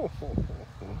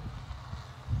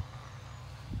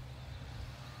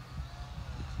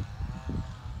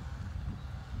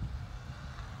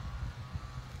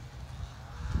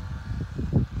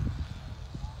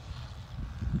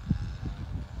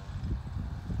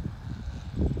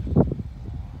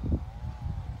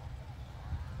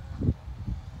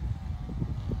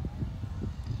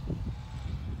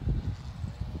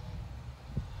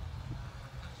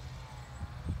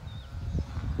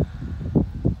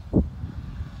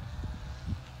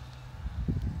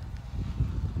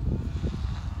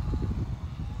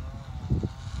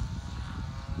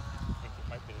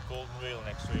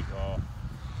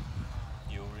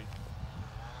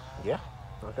 Yeah,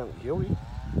 I can't hear you.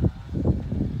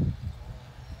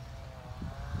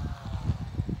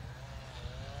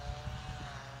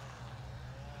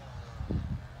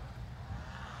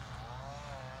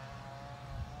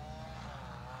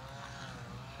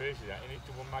 Crazy that, you need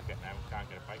to one magnet now and can't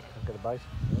get a bite. Can't get a bite.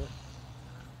 Yeah.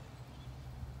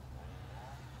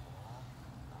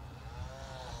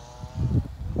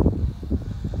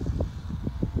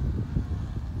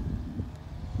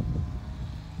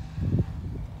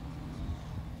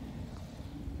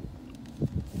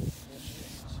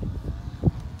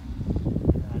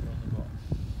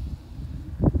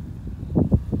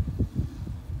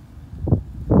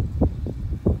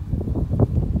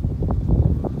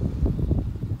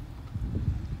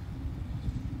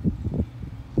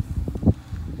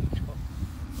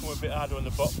 A bit harder on the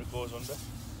bottom, it goes under.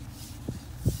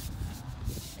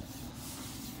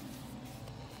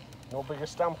 No bigger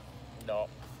stamp. No,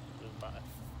 doesn't matter.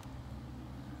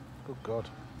 Good God.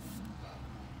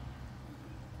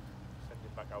 Send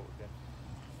it back out again.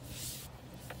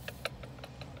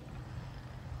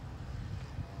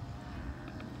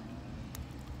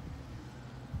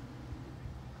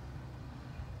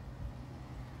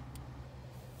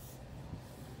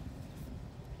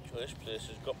 So this place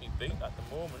has got me beat at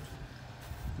the moment.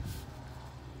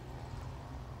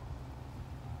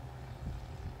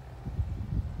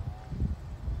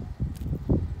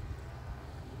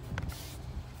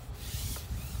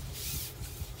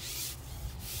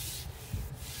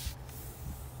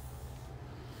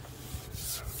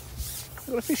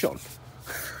 You got a fish on?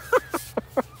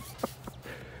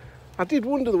 I did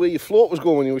wonder the way your float was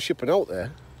going when you were shipping out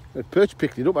there. The perch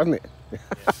picked it up, hadn't it? Yeah.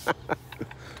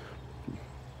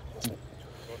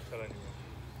 Don't tell anyone.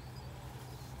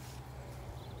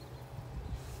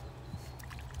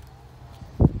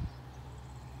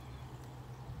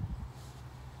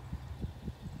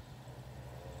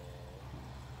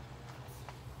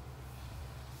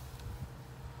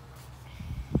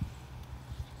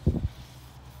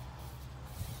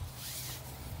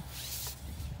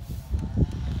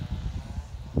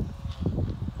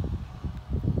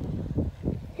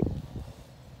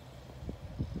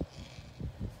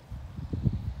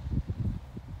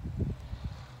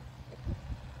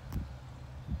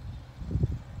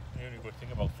 The only good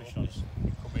thing about fishing on is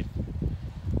you come in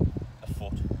a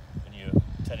foot and you're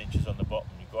 10 inches on the bottom,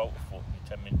 you go out a foot and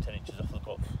you're 10 inches off the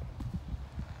bottom.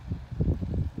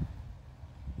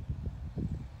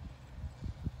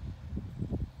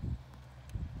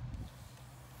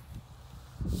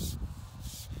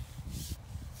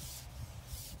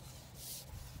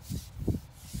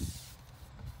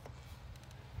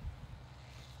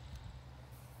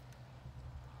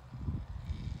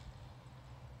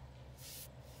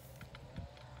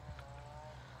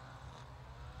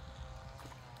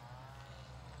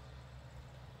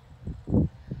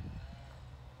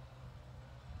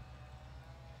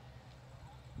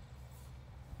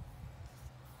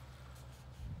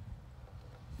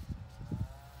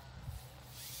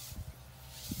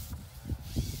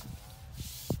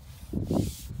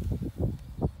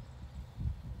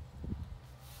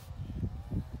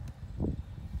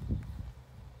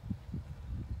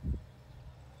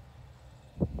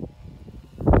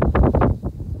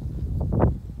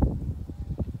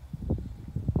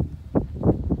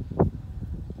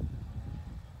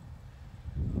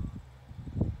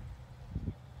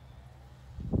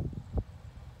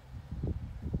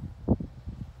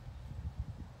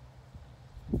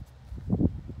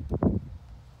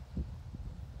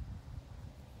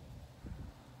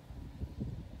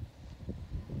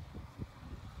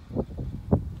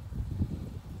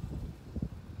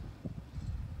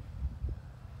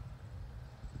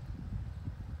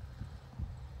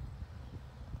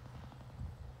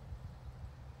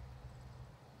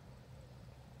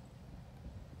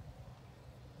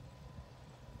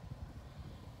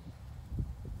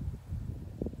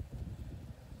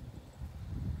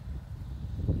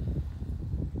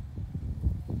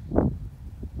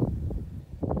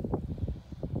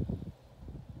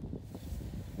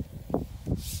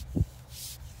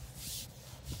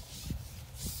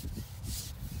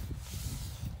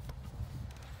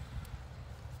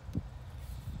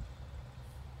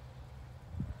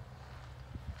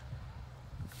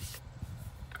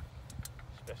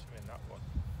 Specimen, that one.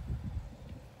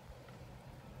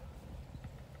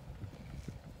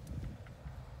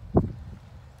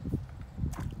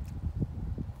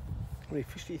 How many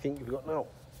fish do you think you've got now?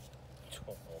 Don't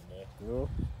know, mate. No.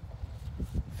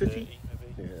 30 50?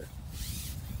 maybe. Yeah.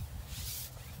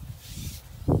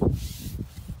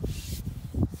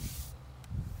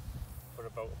 For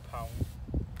about £1.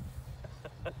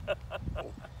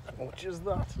 How much is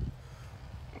that?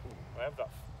 I have that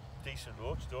decent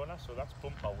roach, don't I? So that's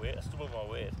bumped my weight. That's doubled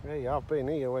my weight. Yeah, you have been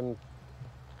here when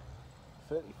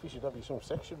 30 fish would have you some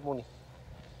section money.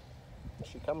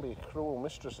 She can be a cruel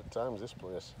mistress at times, this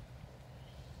place.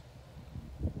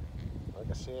 Like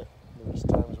I say, there's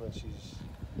times when she's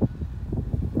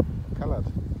a callad,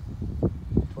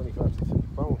 25 to 30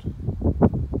 pound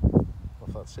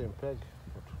off that same peg.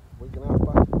 But week and a half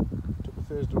back, took a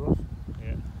Thursday off.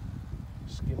 Yeah.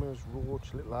 Skimmers,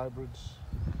 roach, little hybrids.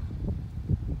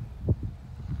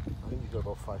 I think you've got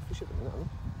about 5 fish at the minute, haven't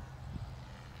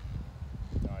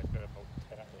you? No, it's got about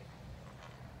 10, I think.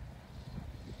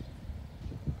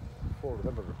 4 of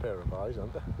them are a pair of eyes,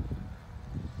 aren't they?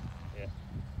 Yeah.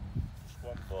 Just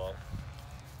one ball.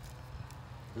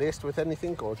 Laced with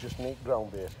anything or just neat brown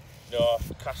bait? No,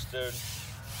 caster and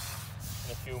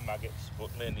a few maggots, but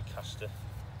mainly caster.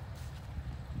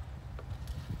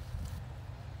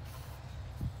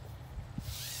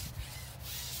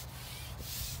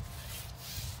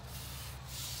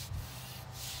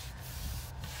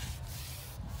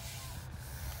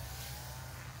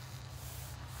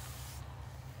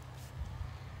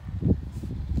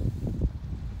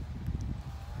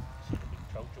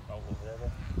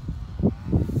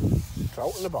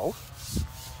 Trout and about.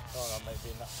 Oh, that might be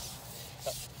in that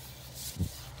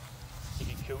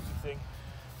kitty cootie thing.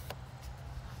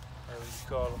 How do you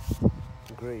call them?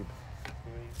 Grebe.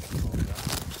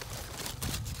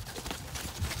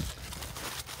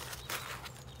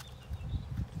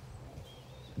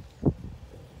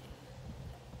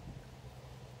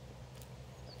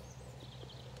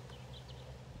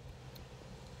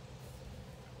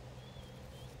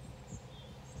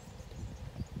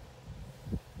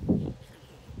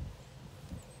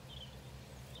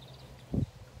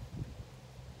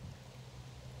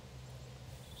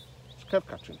 Kev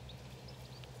catching.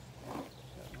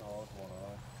 Getting hard one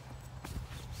eye.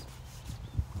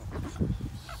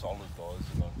 Solid guys,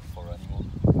 you know, for anyone.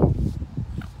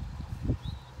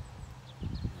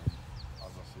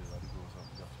 As I say that, he goes up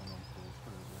and gets one on pulls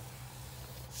through there.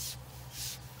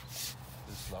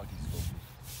 This slaggy's lovely.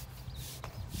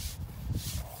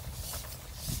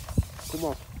 Come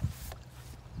on.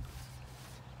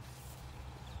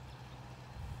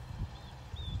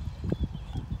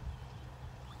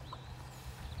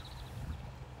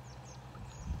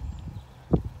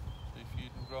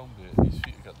 Ground bait, his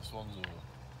feet to get the swans over.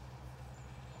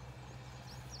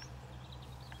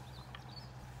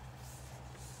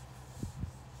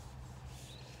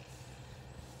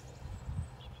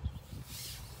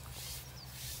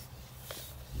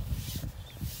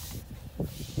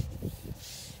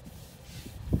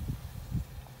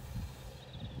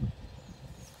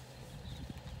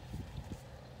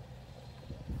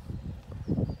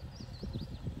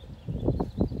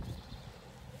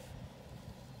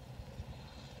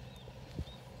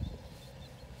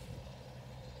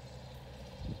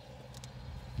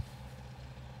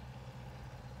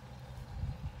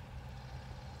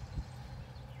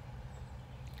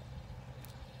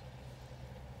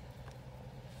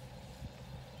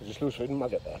 Just loose feeding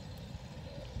maggot there.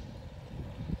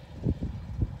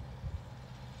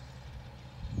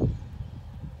 We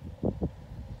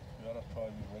had to try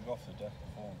and rig off the deck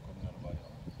before and couldn't get a bite on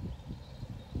it.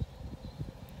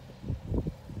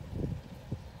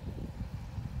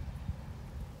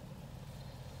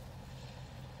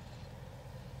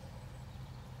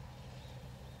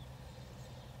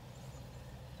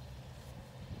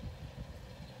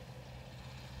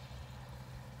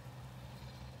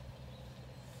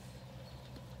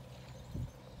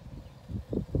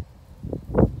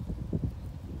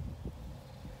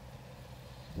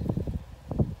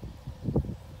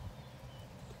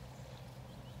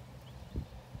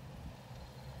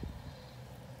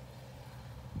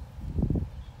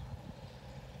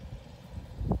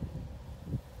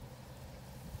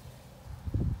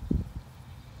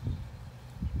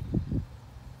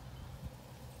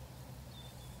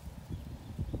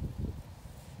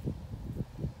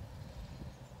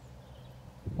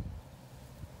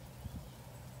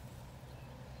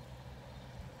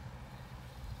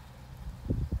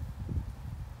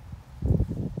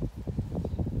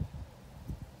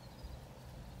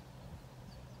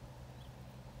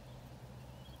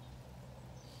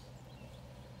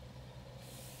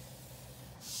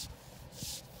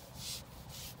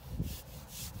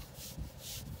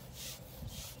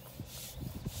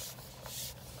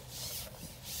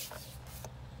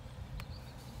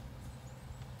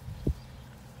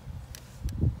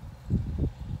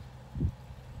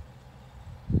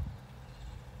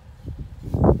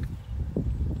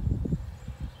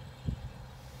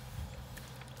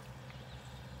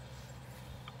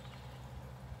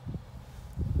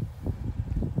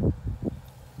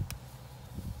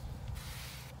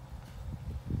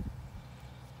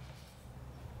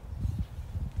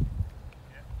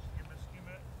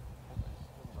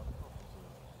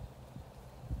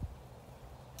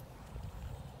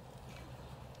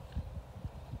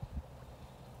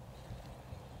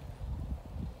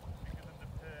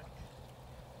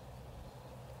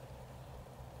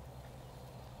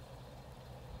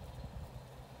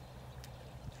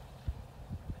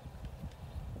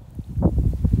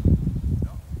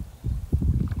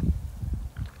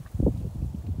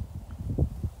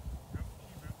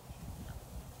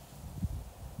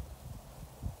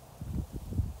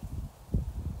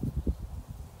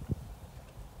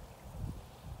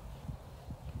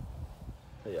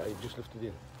 Yeah, you've just lifted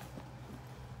in.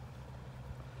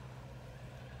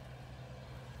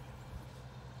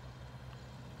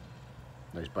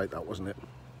 Nice bite that, wasn't it?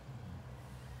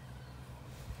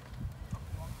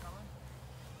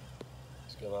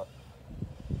 Let's go that.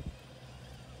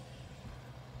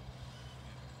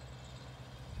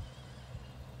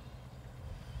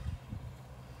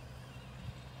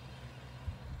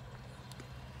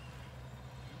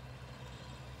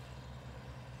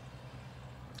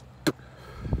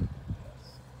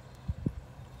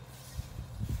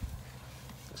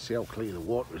 See how clear the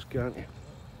water is, can't you?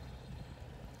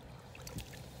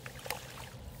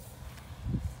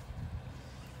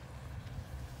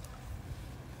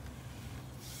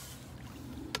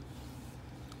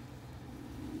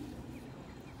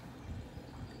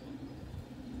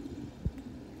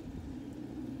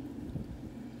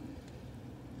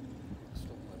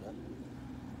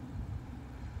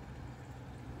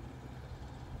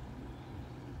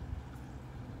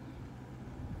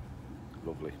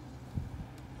 Lovely.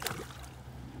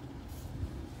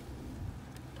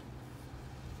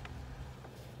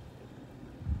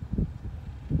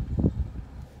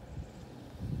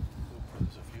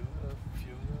 There's a few there.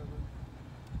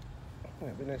 Yeah,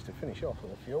 it'd be nice to finish off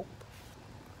with a few.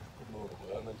 Put more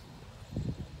of worm in.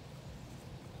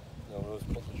 No, I was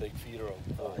putting the big feeder on.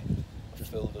 Aye. I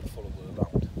filled it full of worm.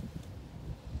 Round.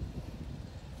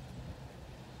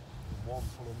 One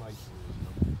full of micros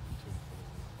and 2 full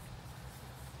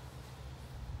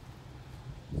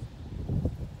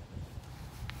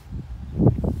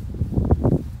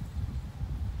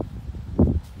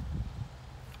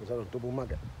Was that a double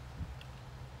maggot?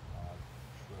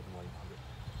 shred line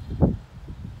maggot.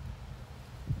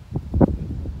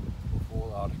 Before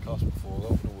that, it cost before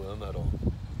that, put a worm head on.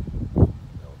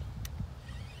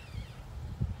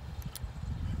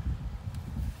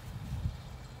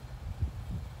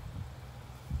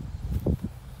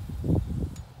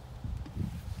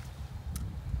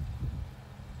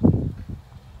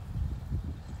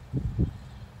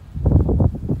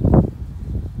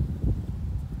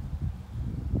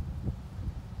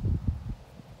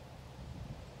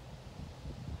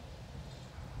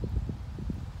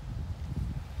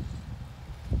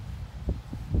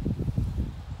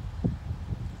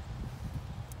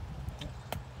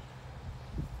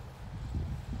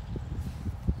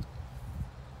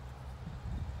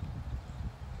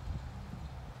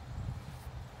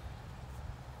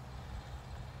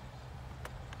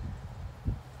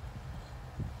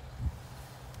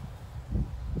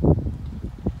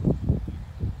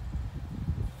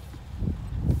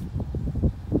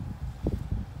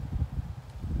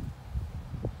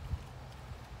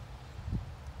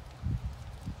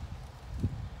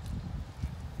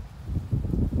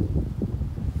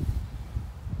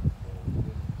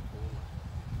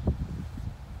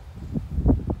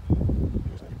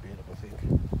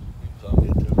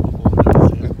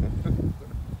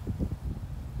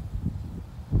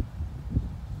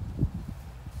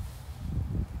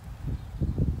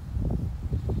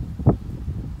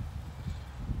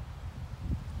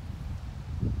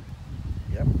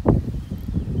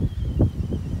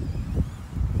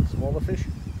 Smaller fish?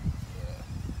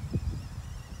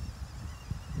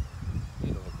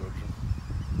 You know, a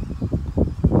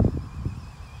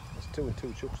That's 2 and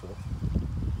 2 chucks though.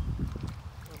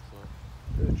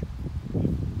 gudgeon. Perch.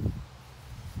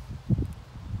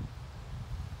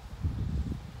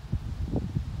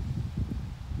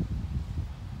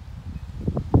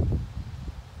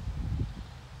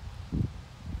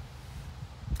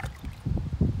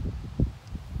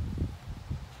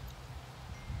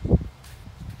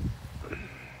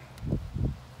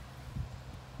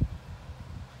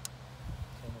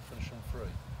 Finish on 3.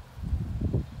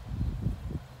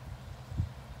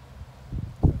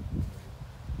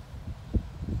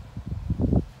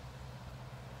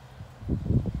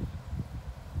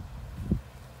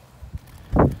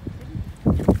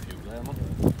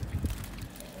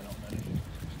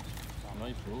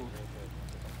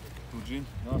 Gudgeon,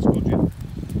 nice gudgeon.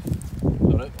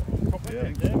 Got it? Proper Yeah.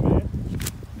 net there, mate.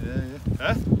 Yeah.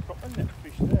 Eh? Proper net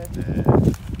fish there. Yeah.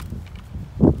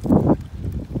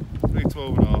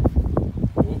 312 and a half.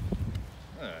 Oh,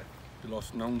 Yeah. you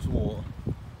lost an ounce of water.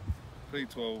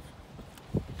 312.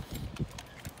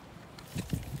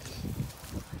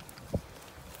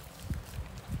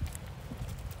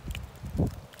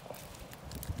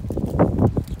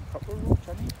 Proper roach,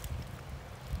 hasn't he?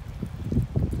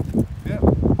 Yeah.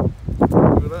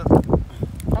 Look at that.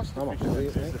 That's the How much fish is that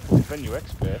it, says mate? the full venue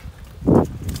expert.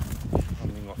 I've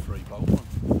only got 3 boat one.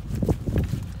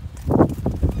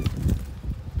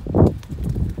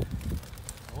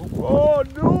 Oh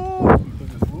no!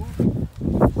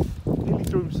 Nearly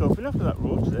threw himself in after that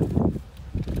roach then.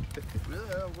 Yeah,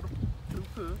 I've got a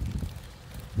poo-poo.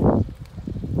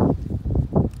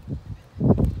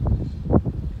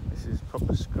 This is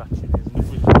proper scratching, isn't it?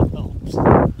 Which helps.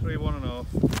 3, 1.5.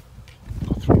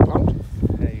 Got £3.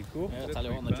 There you go. Yeah, I'll tell you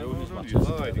what, on the juniors You matches,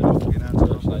 lied, they you fucking answer.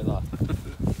 just like that.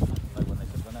 Like when they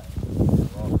could win it.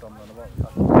 Well, done on the ball.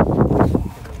 That's what it was.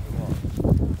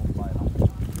 Won't buy it out.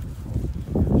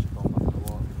 Just gone back in the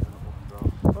water,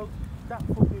 Well, that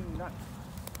fucking, that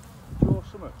Joe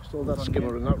Summer. Still that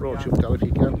skimmer and that roach up, Dal, if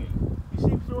you can. You see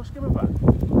him throw a skimmer back?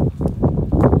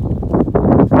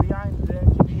 Behind the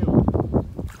engine hill.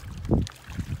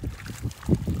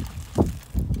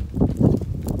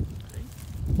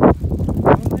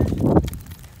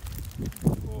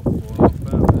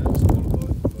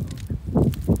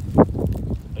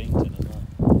 painting and that.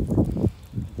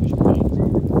 Fish paint.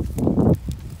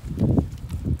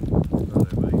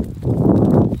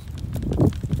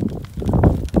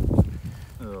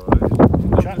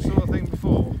 Done this sort of thing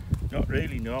before? Not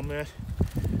really, no mate.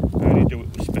 I only do it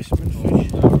with specimen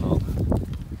fish. Fair enough.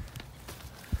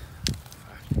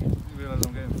 You realise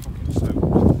I'm getting fucking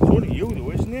soaked. It's only you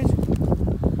though, isn't it?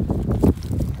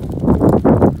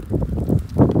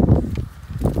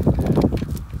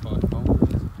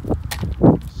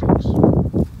 Six.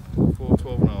 4,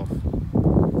 12.5.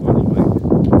 Well done, mate.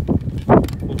 4,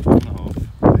 12.5.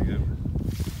 There you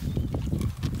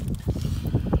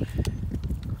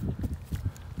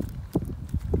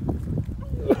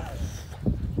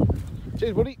go.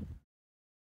 Cheers, buddy.